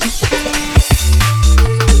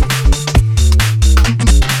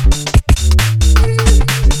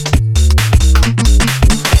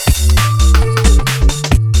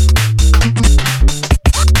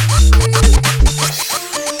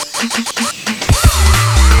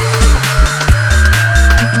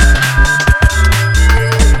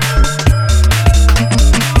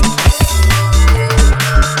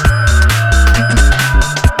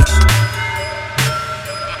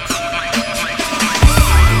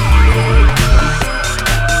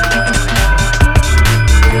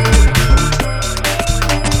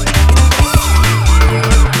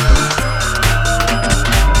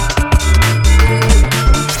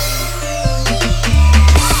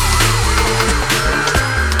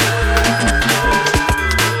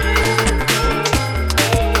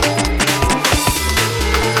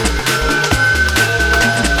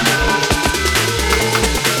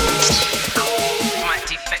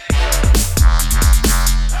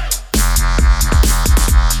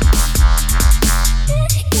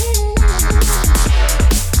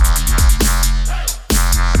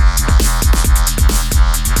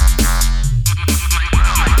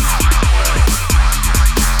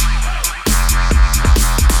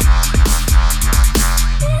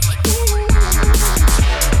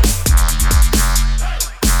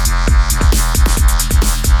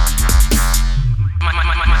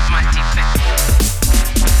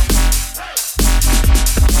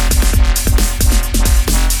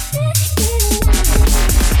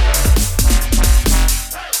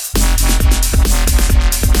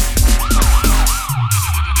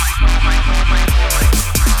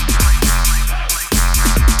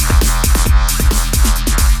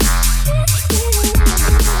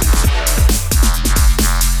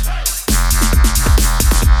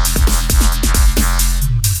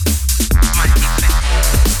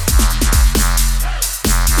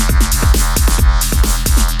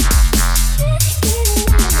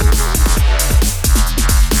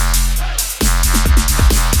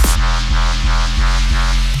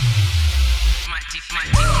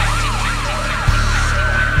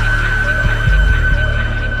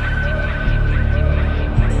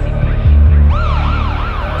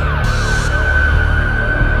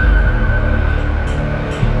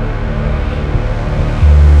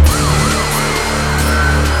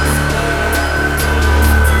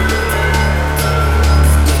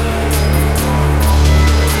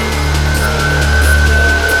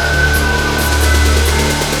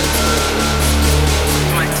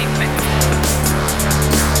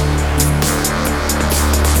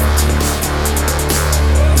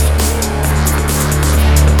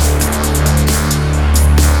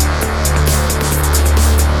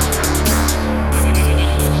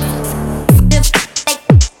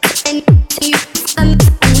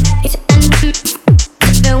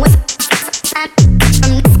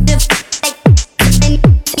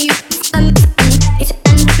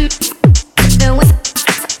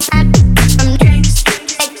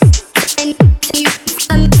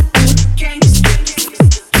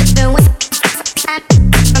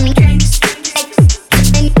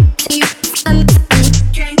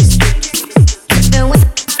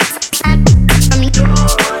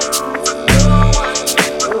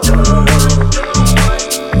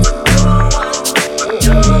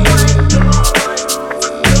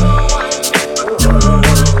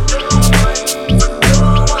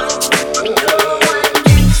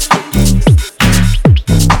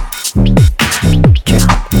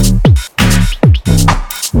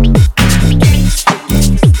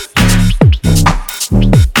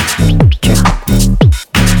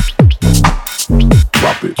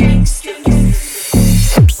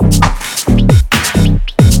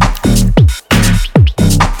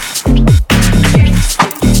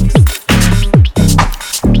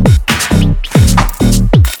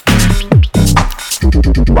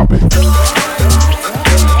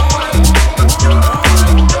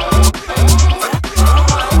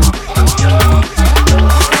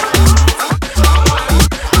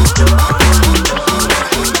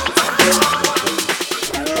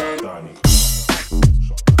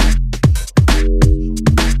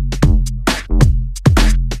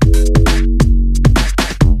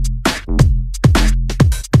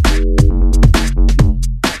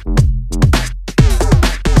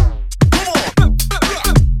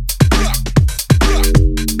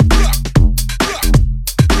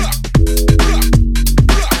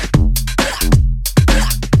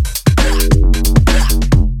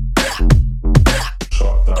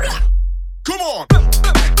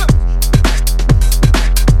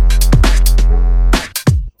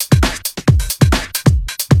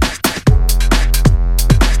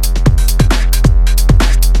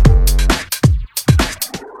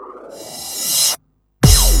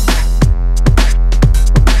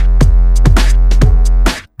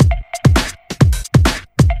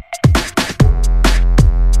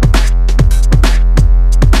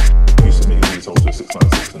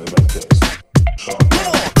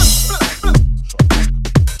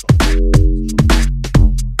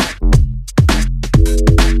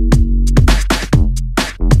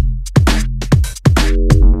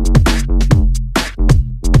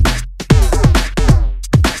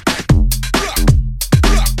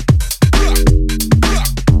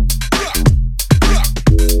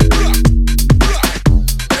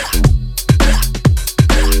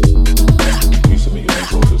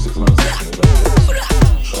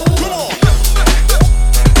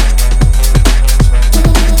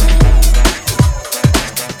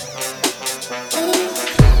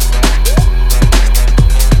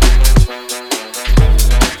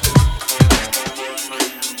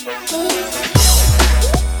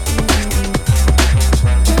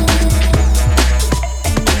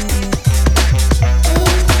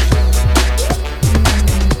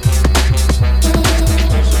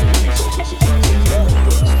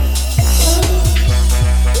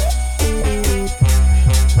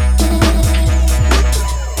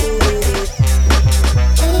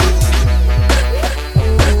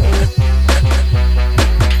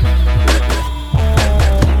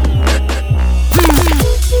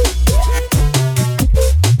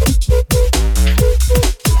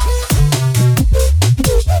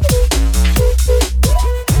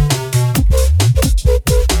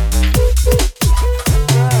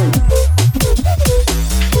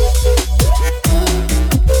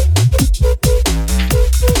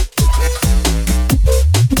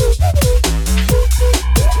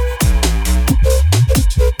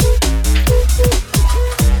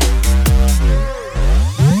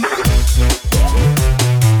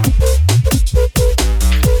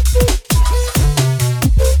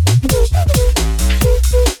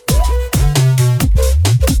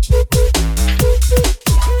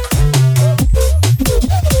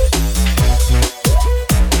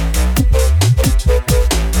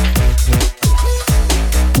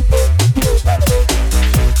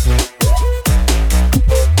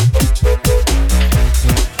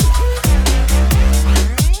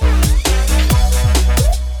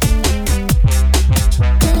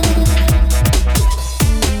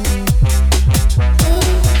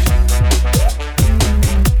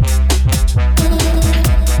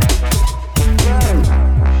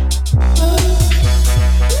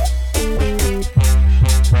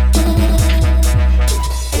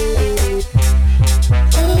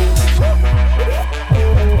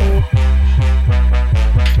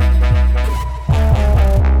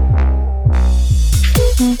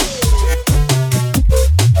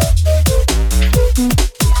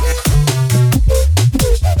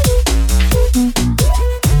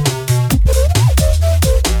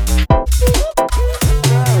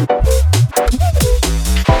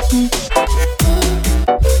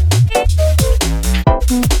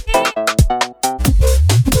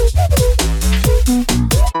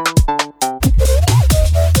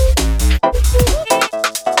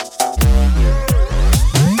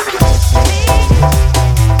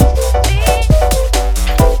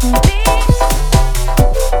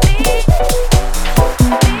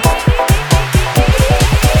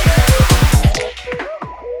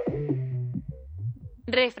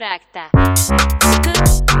 selecta.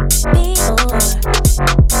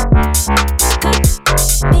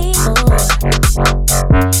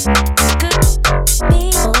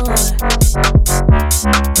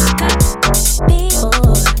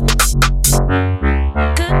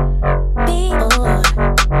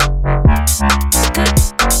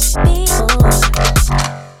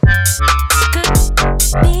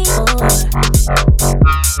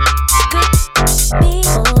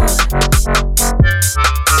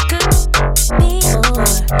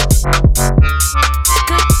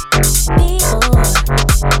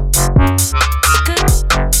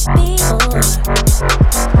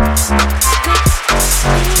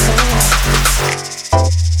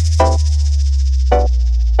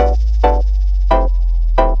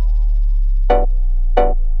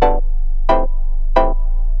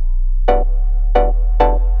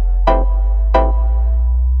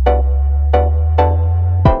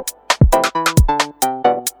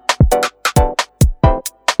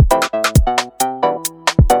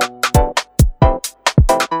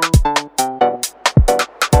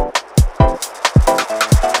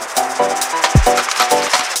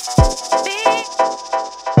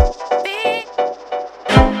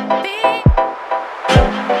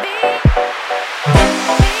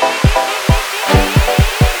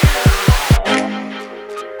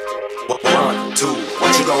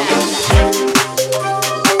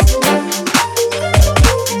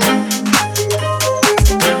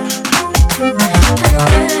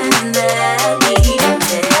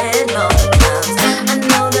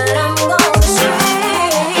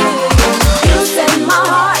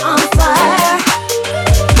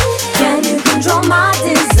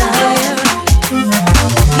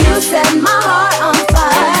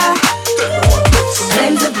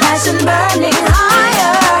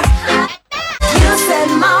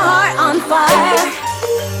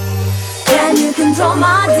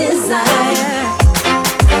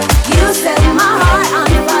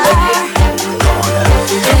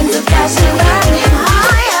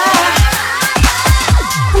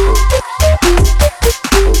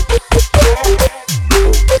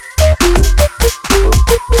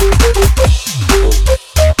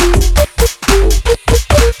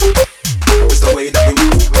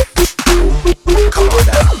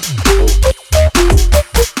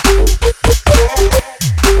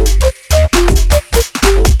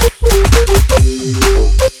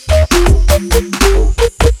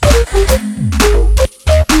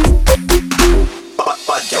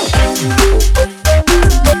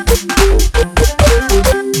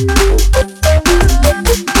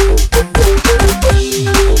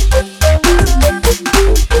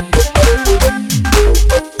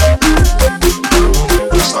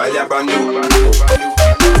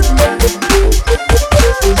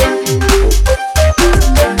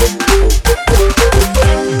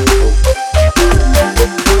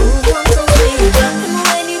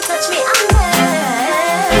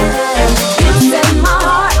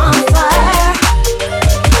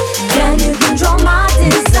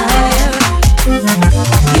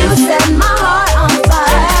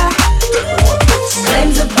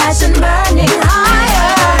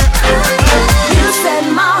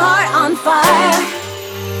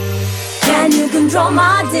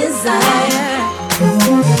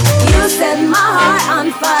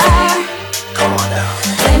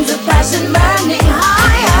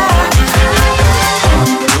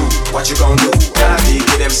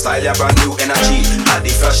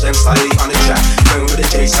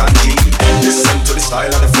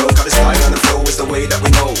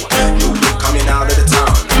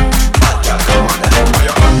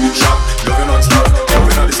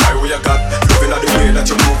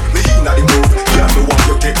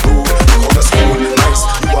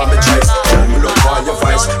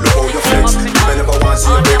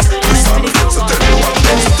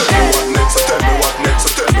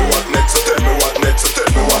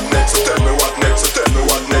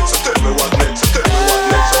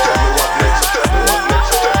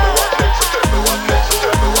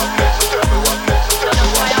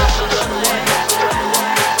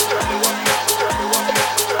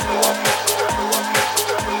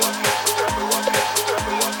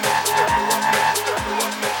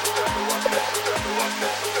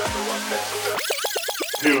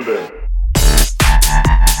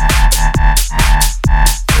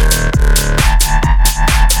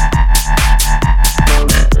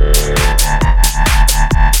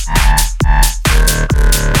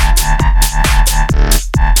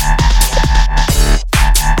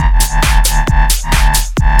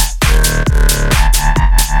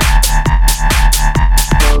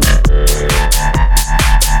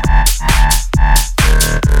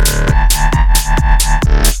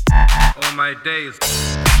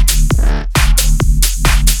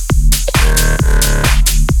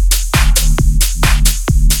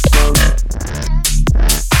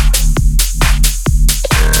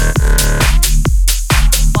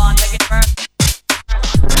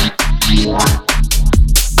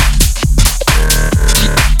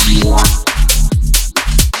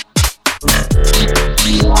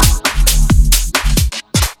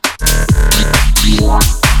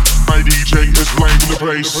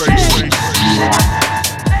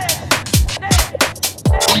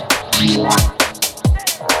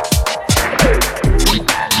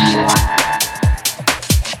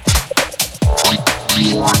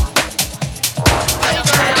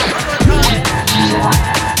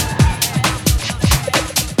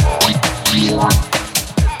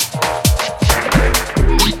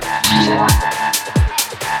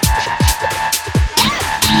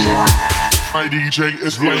 My DJ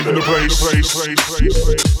is playing in the place.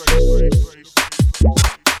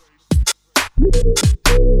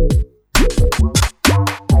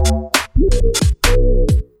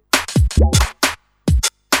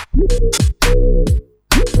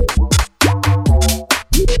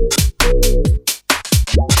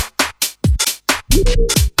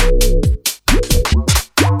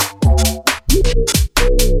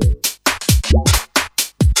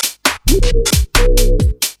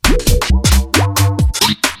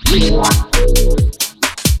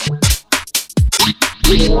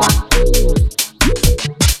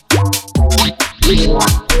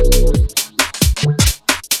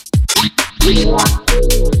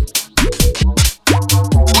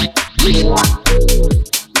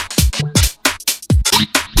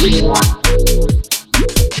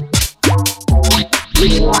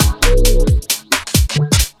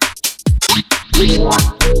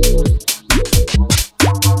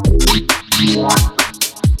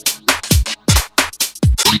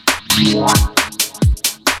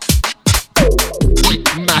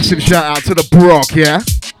 Massive shout out to the Brock, yeah?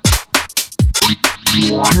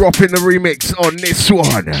 Dropping the remix on this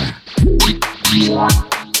one.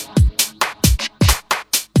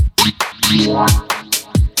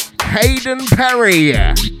 Hayden Perry,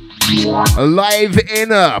 live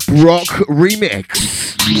in a Brock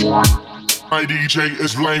remix. My DJ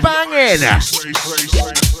is live. Banging.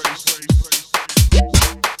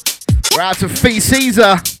 We're out to Fee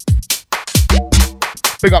Caesar.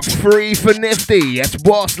 Big up Free for Nifty. Yes,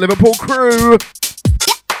 boss. Liverpool crew.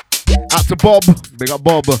 Out to Bob. Big up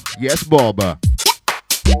Bob. Yes, Bob.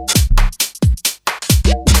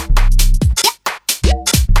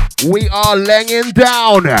 We are laying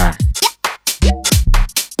down.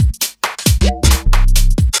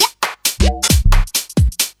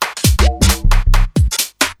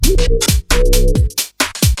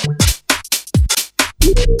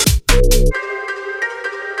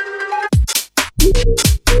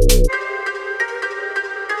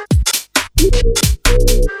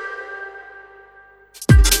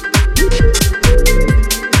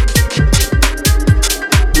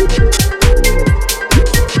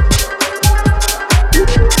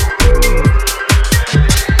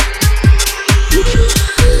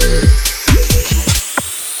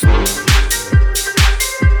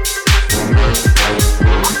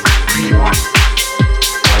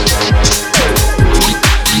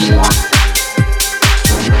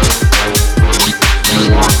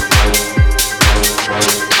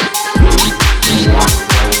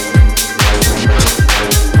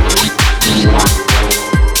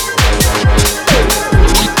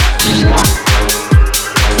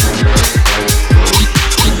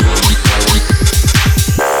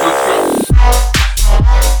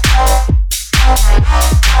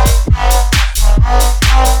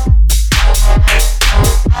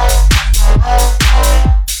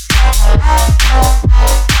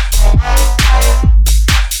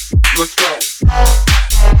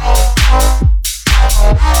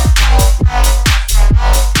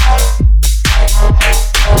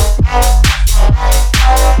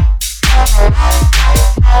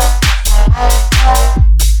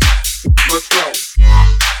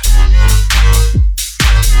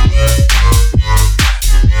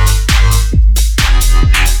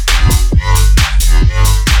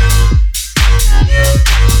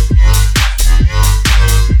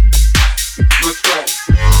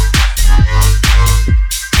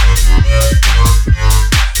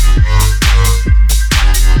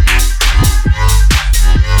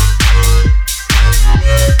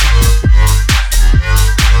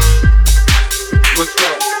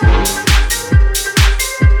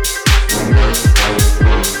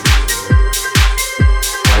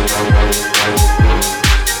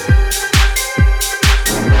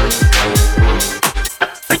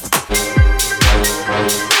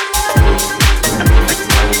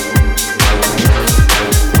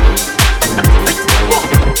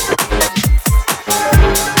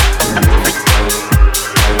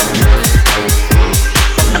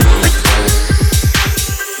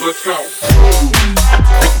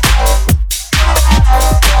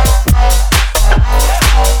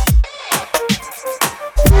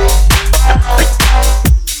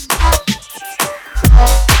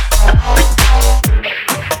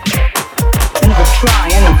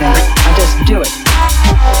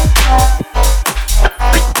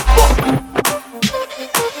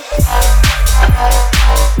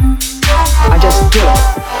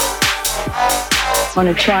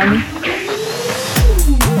 Wanna try me?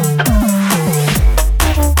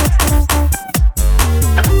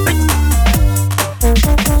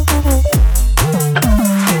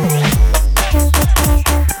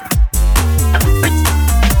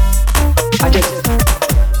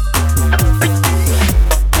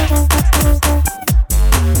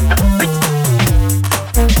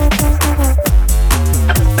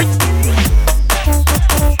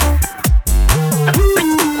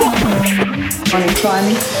 Wanna try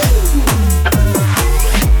me?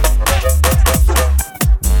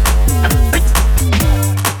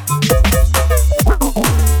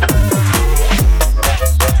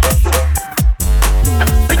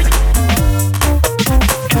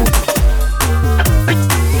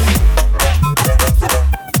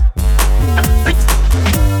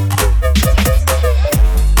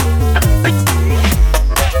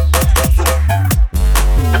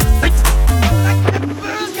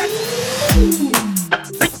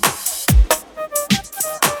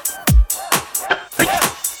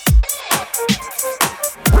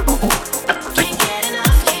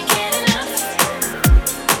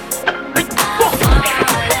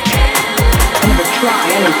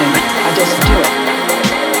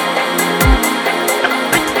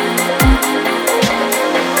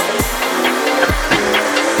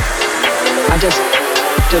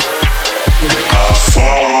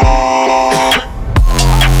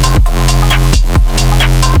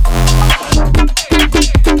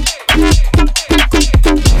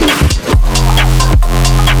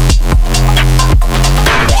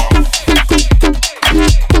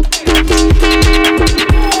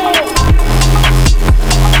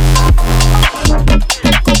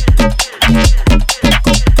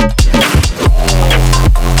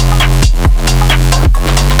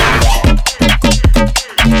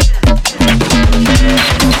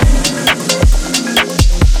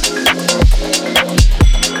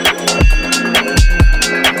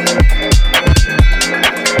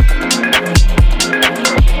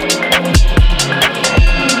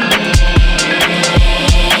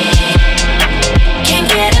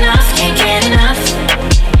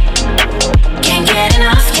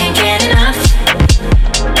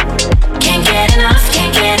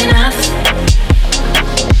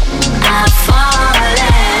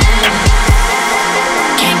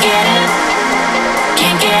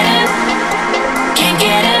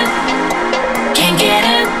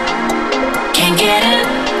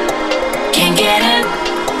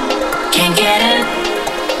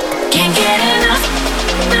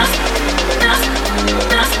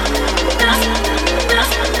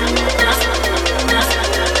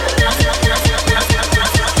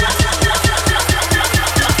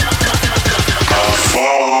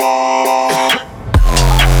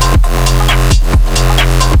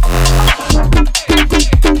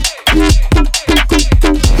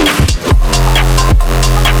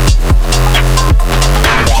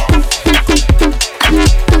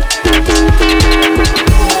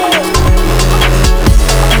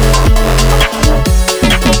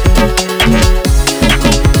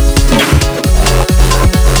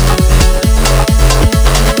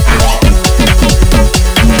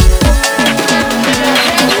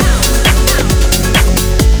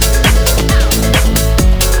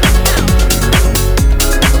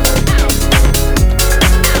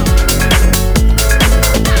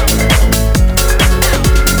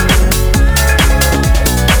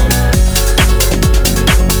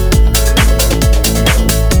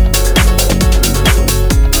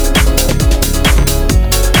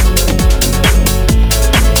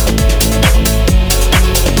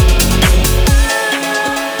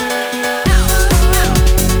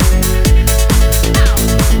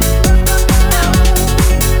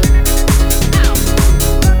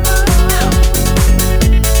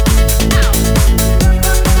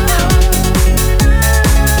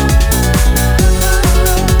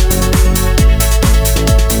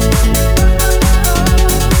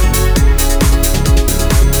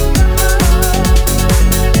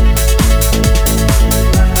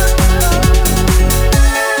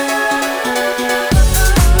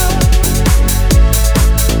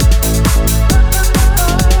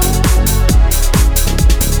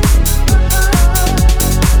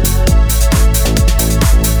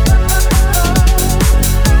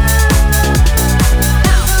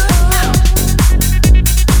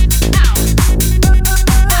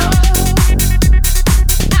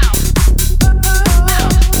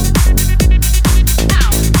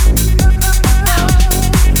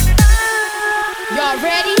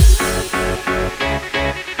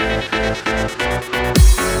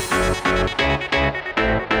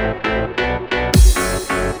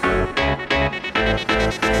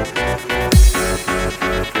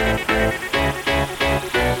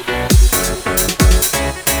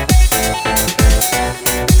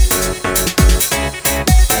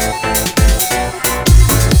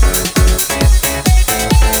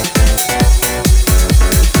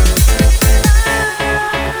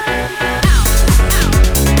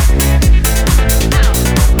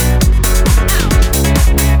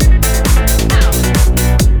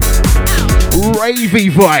 ravey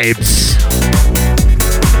vibes.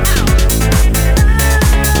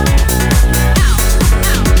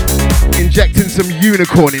 Injecting some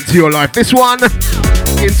unicorn into your life. This one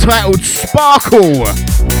entitled Sparkle.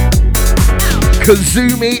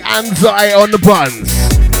 Kazumi and Zai on the buns.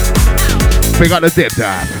 Big up the dip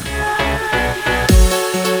dab.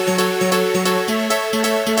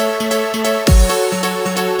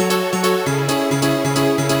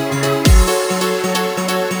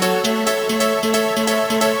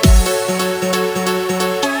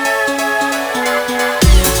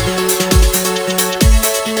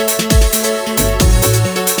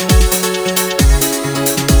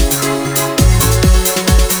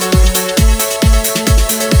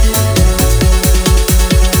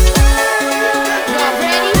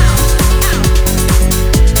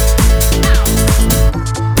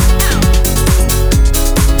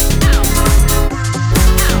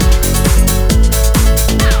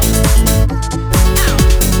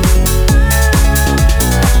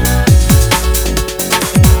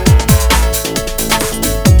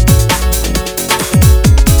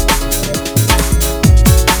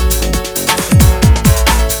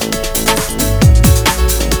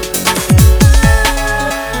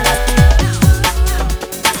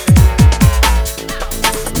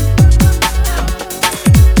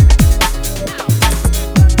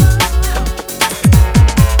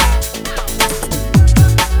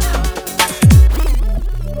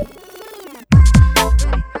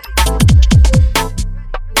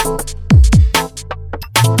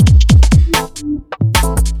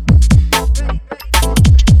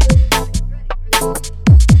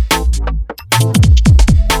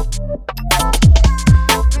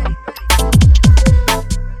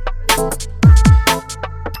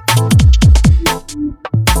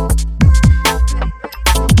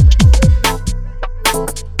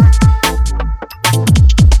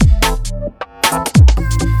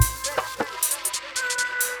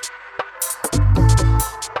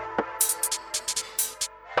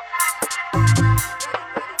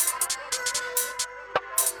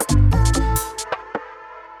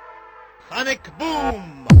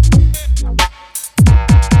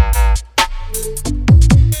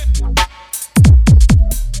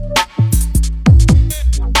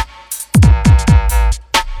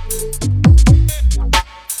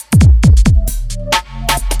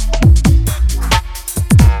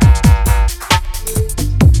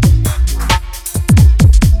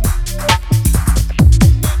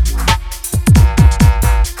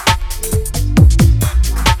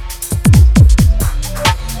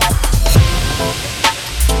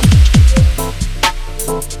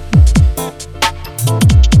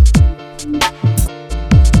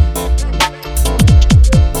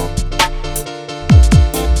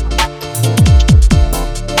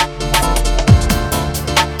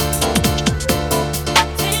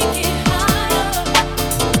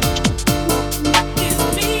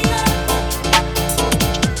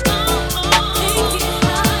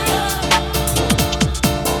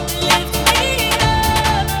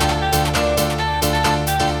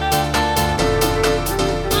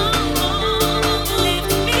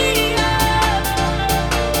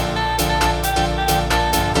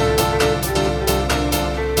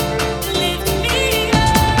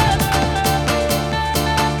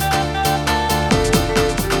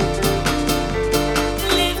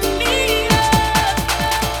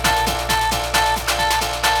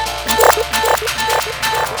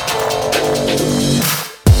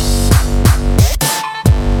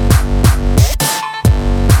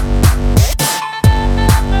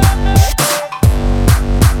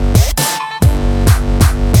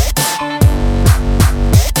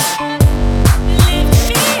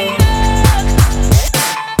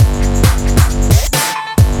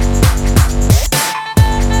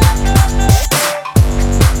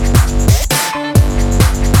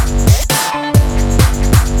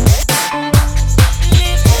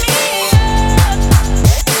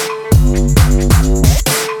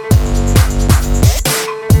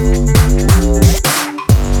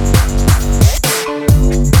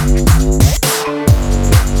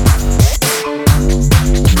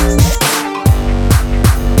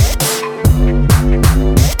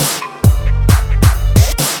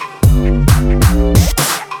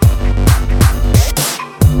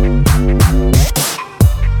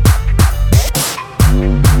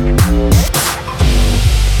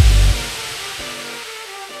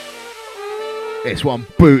 This one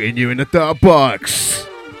booting you in the dirt box.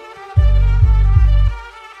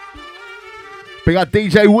 We got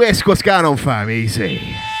DJ Whisk. What's going on, fam? Easy.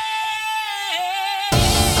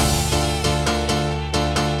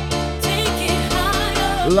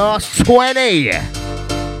 Last 20.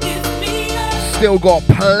 still got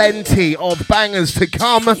plenty of bangers to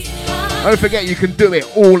come. Don't forget you can do it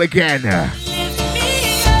all again.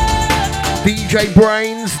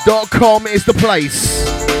 DJBrainZ.com is the place.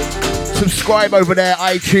 Subscribe over there,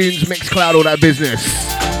 iTunes, Mixcloud, all that business.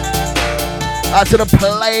 Out to the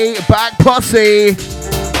playback posse.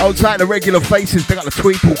 Outside the regular faces, pick up the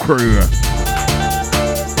Tweeple crew.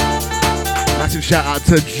 Massive shout out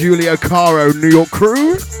to Julia Caro, New York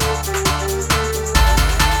crew.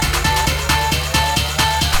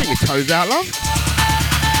 Get your toes out, love.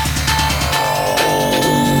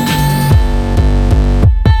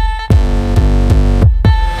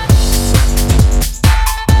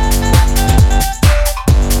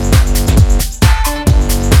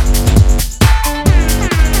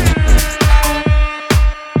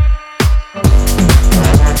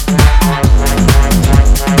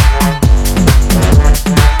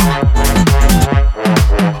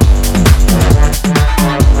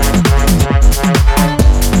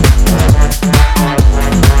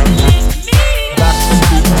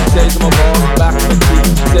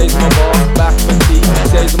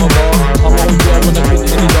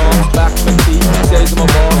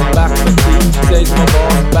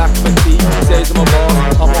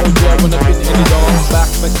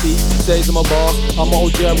 I'm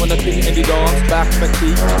OG, I run up in the dance. Back my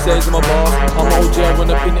T, says I'm a boss. I'm OG, I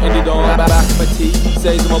run up in the dance. Back my T,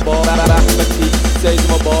 says I'm a boss. Back my T, says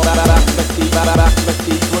I'm a boss. Back my T, back my T.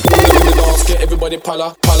 Run up in the dance, get everybody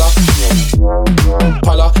pala, pala,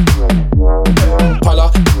 pala,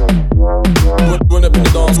 pala. Run up in the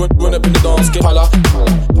dance, run up in the dance, get pala,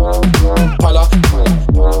 pala,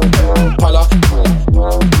 pala.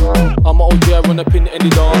 I'm OG, I run up in the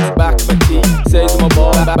dance. Back my T, says I'm a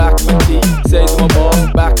boss. Back my T, says I'm a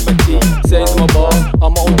boss. Back my T, says I'm a boss.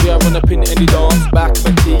 I'm OG, I run up in the dance. Back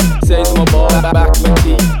my T, says I'm a boss. Back my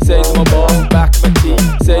T, says I'm a boss. Back my T,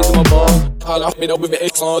 says I'm a boss. Pala, me up with the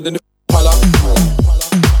X on the pala,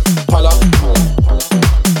 pala,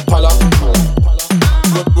 pala.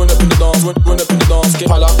 Run up in the dance, run up in the dance, get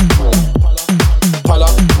pala, pala,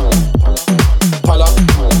 pala.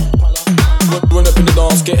 Run up in the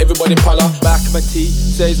dance, get everybody pala. Back my T,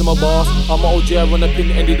 says I'm a boss. I'm OG, I run up in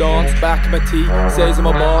the dance. Back my T, says I'm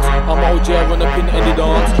a boss. I'm OG, I run up in the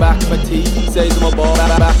dance. Back my T, says I'm a boss.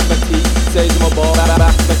 Back my T, says I'm a boss. Back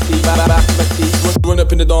my T, back my T. Run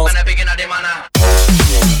up in the dance.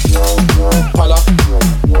 Pala.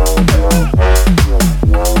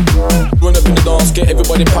 Run up in the dance, get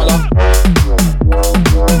everybody pala,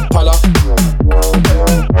 pala.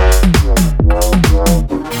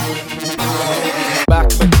 Back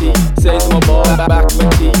my T, says I'm a boss. Back my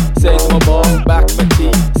T, says I'm a boss. Back my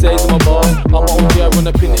T, says I'm a boss. I'm OG, I run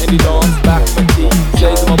up in the dance. Back my T,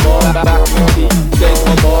 says I'm a boss. Back my T, says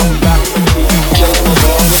I'm a boss. Back my T, says I'm a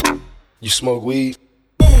boss. You smoke weed?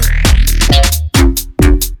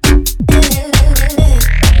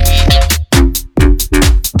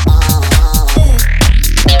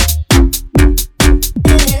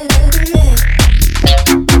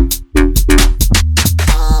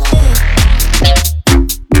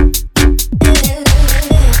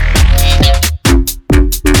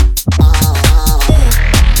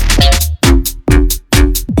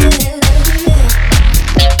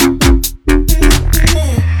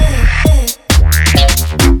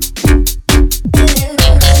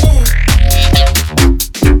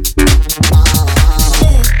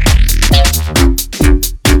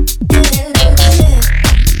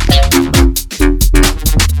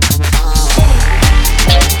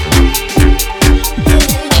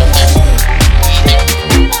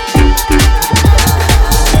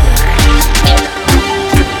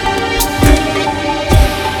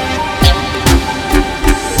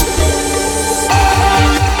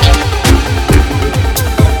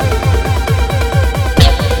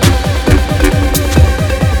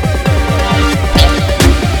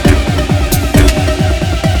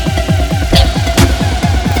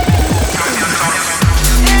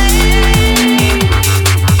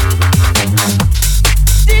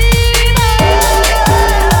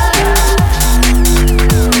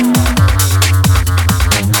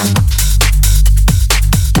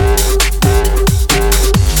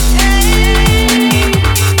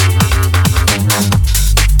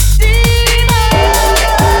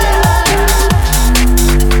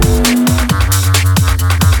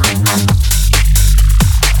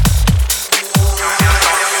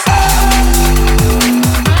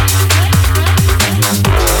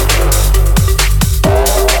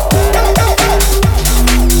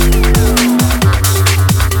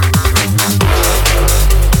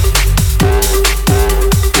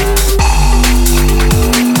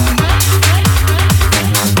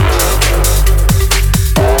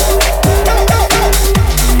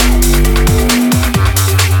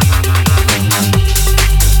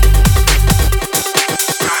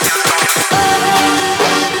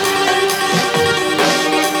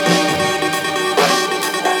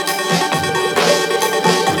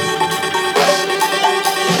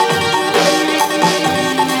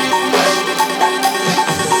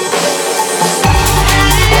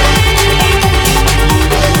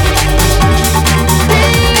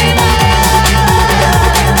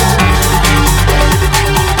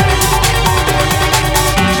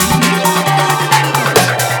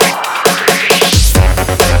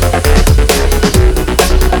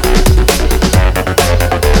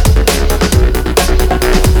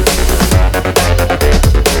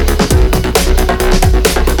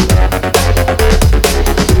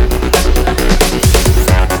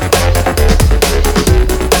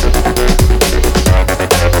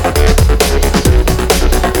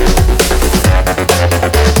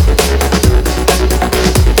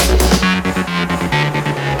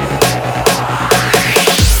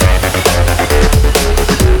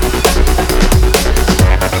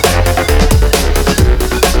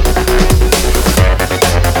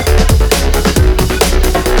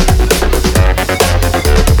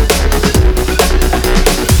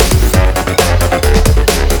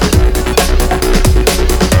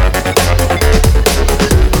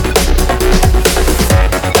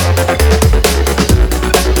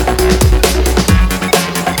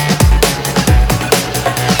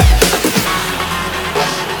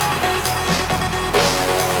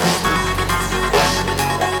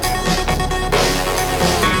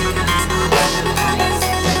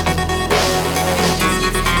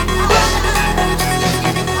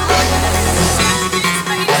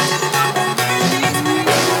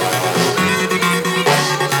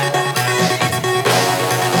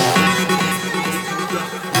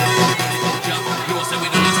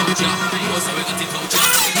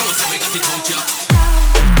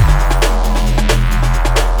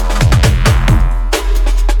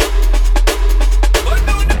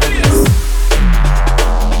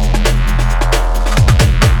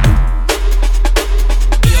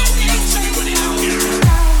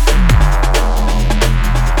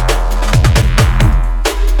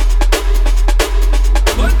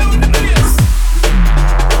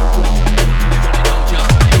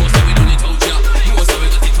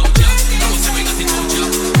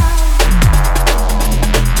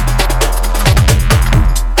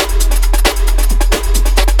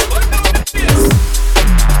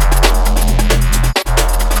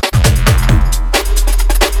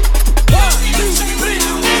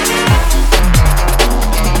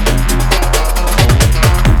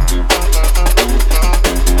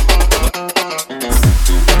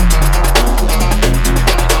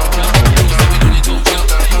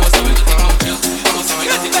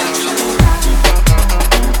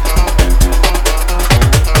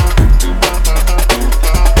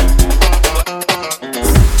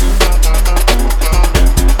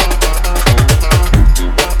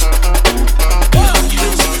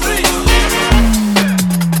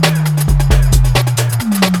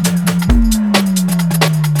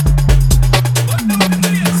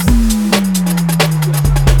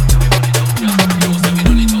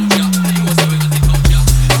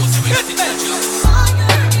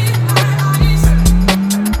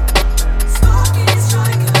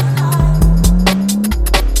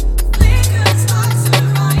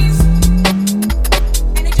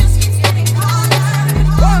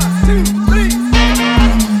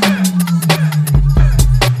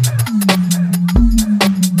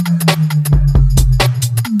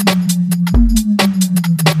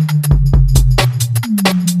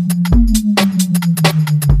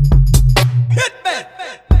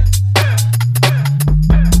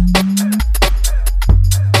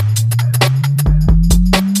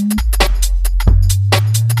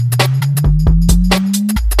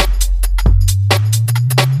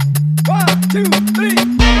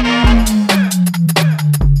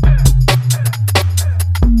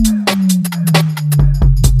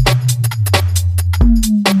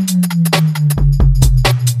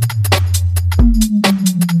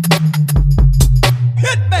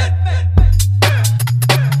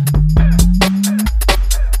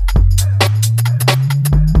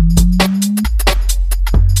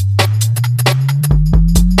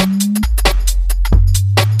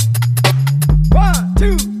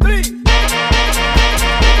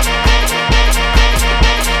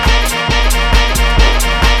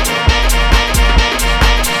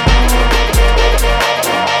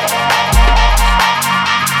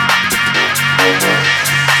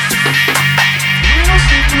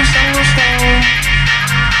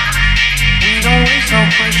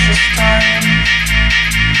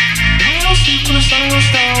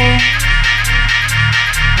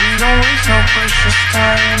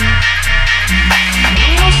 time.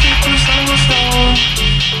 We don't sleep when the sun goes down.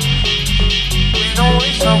 We don't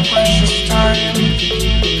waste our precious time.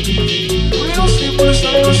 We don't sleep when the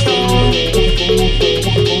sun goes down.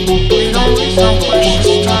 We don't waste our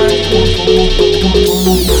precious time.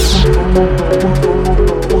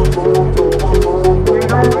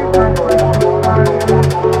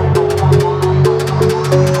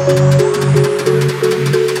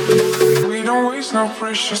 We don't waste no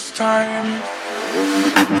precious time.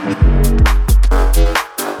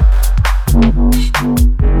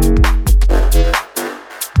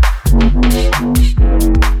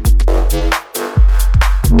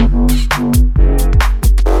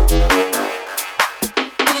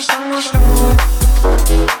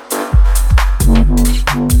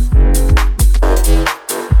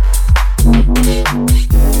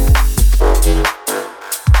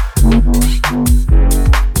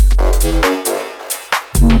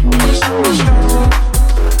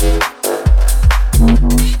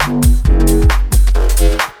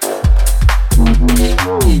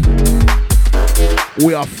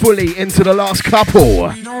 We are fully into the last couple.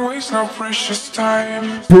 We don't waste no precious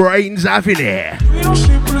time. BrainZ having it. We don't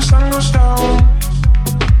sleep when the sun goes down.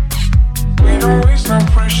 We don't waste no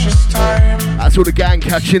precious time. That's all the gang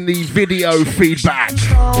catching the video feedback.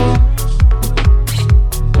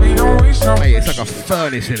 We don't waste no Mate, it's like a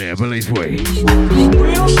furnace in here, believe we. We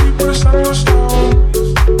don't sleep when the sun goes down.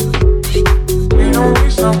 We don't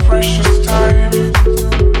waste no precious time.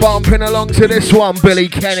 Bumping along to this one, Billy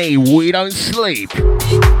Kenny. We don't sleep.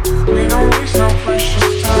 We don't waste no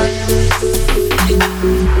precious time.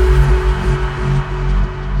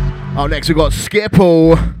 Up next we've got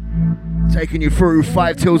Skipple taking you through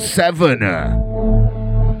 5 till 7.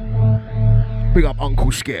 Big up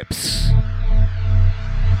Uncle Skips.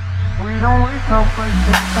 We don't waste no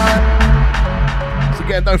precious time. So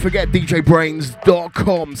again, don't forget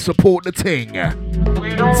DJBrainZ.com. Support the ting.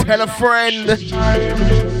 Tell a friend.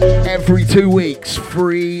 Every 2 weeks,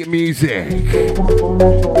 free music. We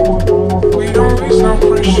don't waste no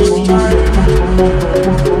precious time.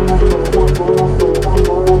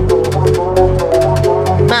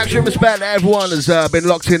 Maximum respect to everyone has been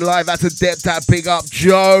locked in live. That's a Dep that big up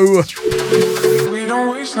Joe. We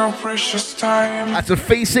don't waste no precious time. That's a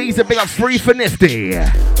Feces, a big up Free for Nifty.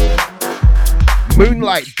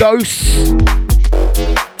 Moonlight Dose.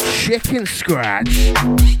 Chicken Scratch.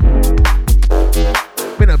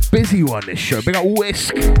 Been a busy one this show. Big up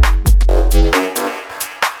Whisk. The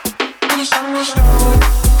sun goes down.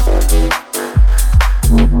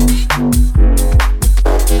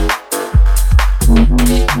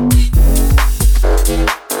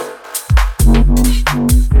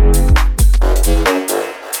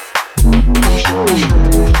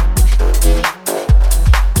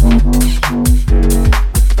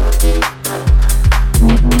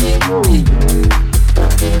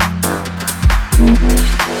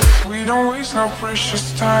 We don't waste no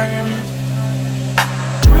precious time.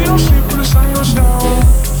 We don't sleep when the sun goes down.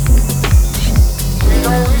 We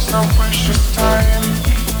don't waste no precious time.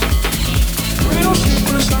 We don't sleep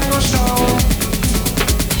when the sun goes down.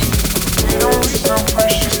 We don't waste no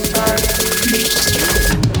precious time.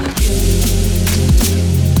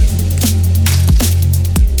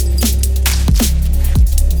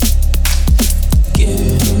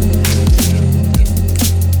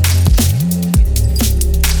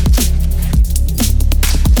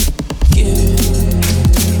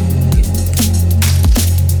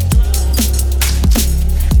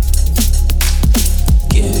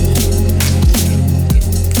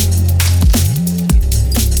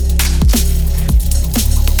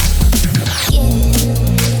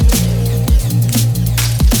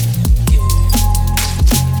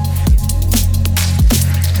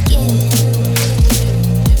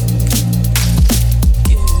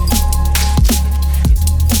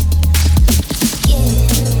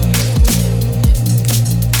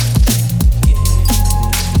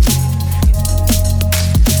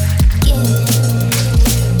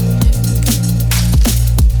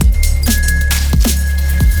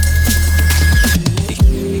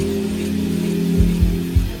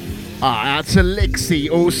 That's Elixir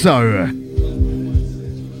also.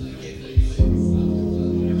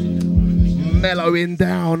 Mellowing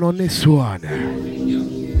down on this one.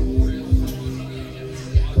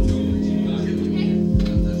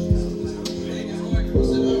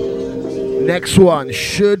 Next one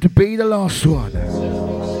should be the last one.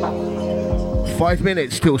 5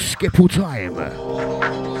 minutes till Skipple time.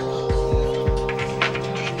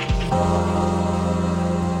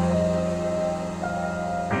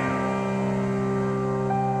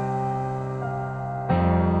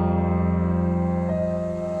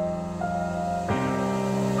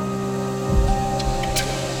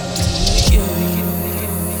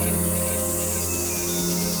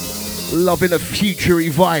 Loving the futury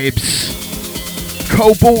vibes.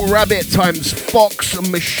 Cobalt Rabbit times Fox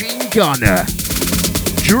Machine Gunner.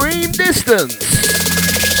 Dream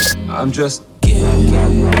Distance. I'm just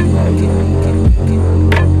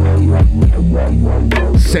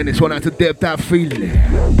send this one out to Dip That Feeling.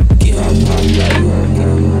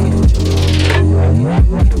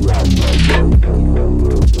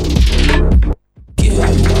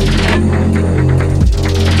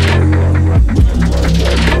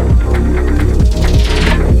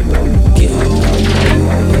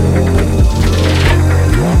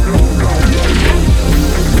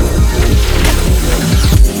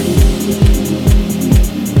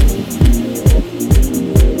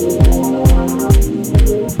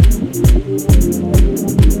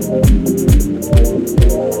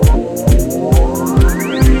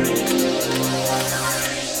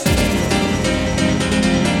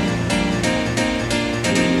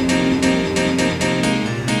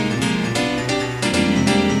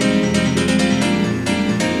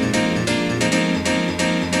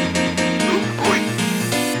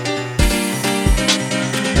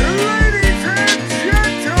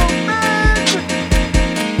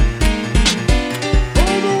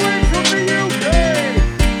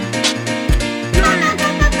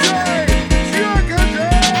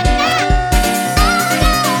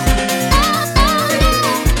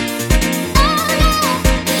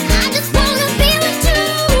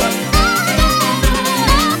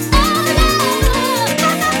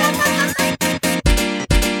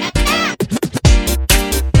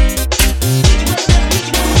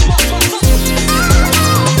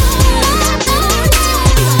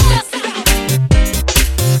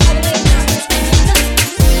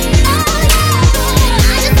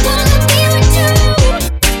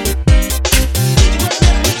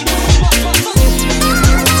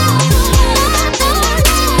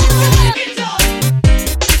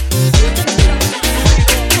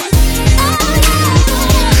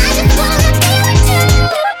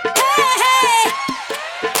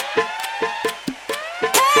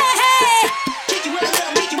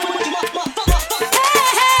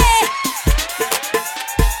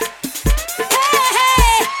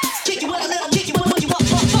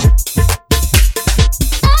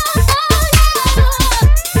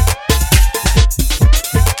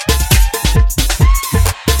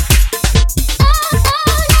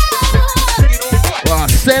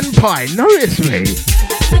 Senpai, notice me.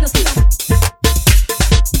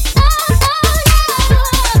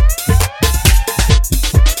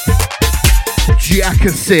 Jack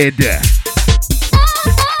said,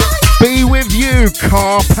 Be With You,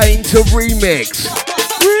 Car Painter Remix.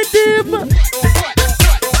 Rhythm.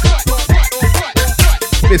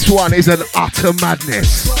 This one is an utter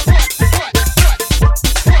madness.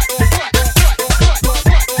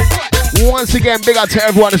 Once again, big up to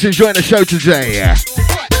everyone that's enjoying the show today.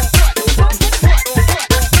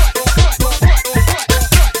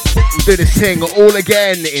 Do this thing all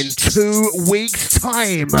again in 2 weeks'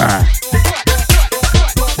 time. Gotta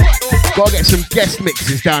get some guest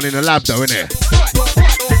mixes down in the lab though, innit?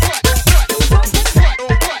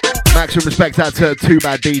 Maximum respect out to Two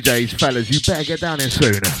Bad DJs, fellas. You better get down here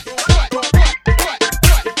soon.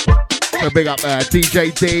 So big up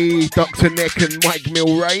DJ D, Dr. Nick and Mike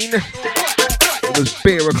Milrain. It was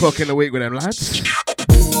beer o'clock in the week with them lads.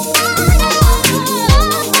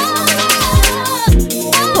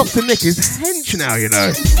 Dr. Nick is hench now, you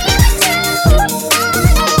know.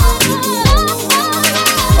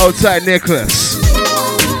 Old tight Nicholas.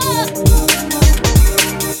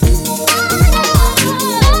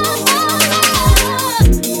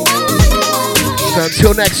 So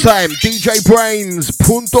until next time,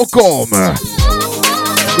 DJBrainZ.com.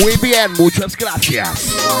 Muy bien, muchas gracias.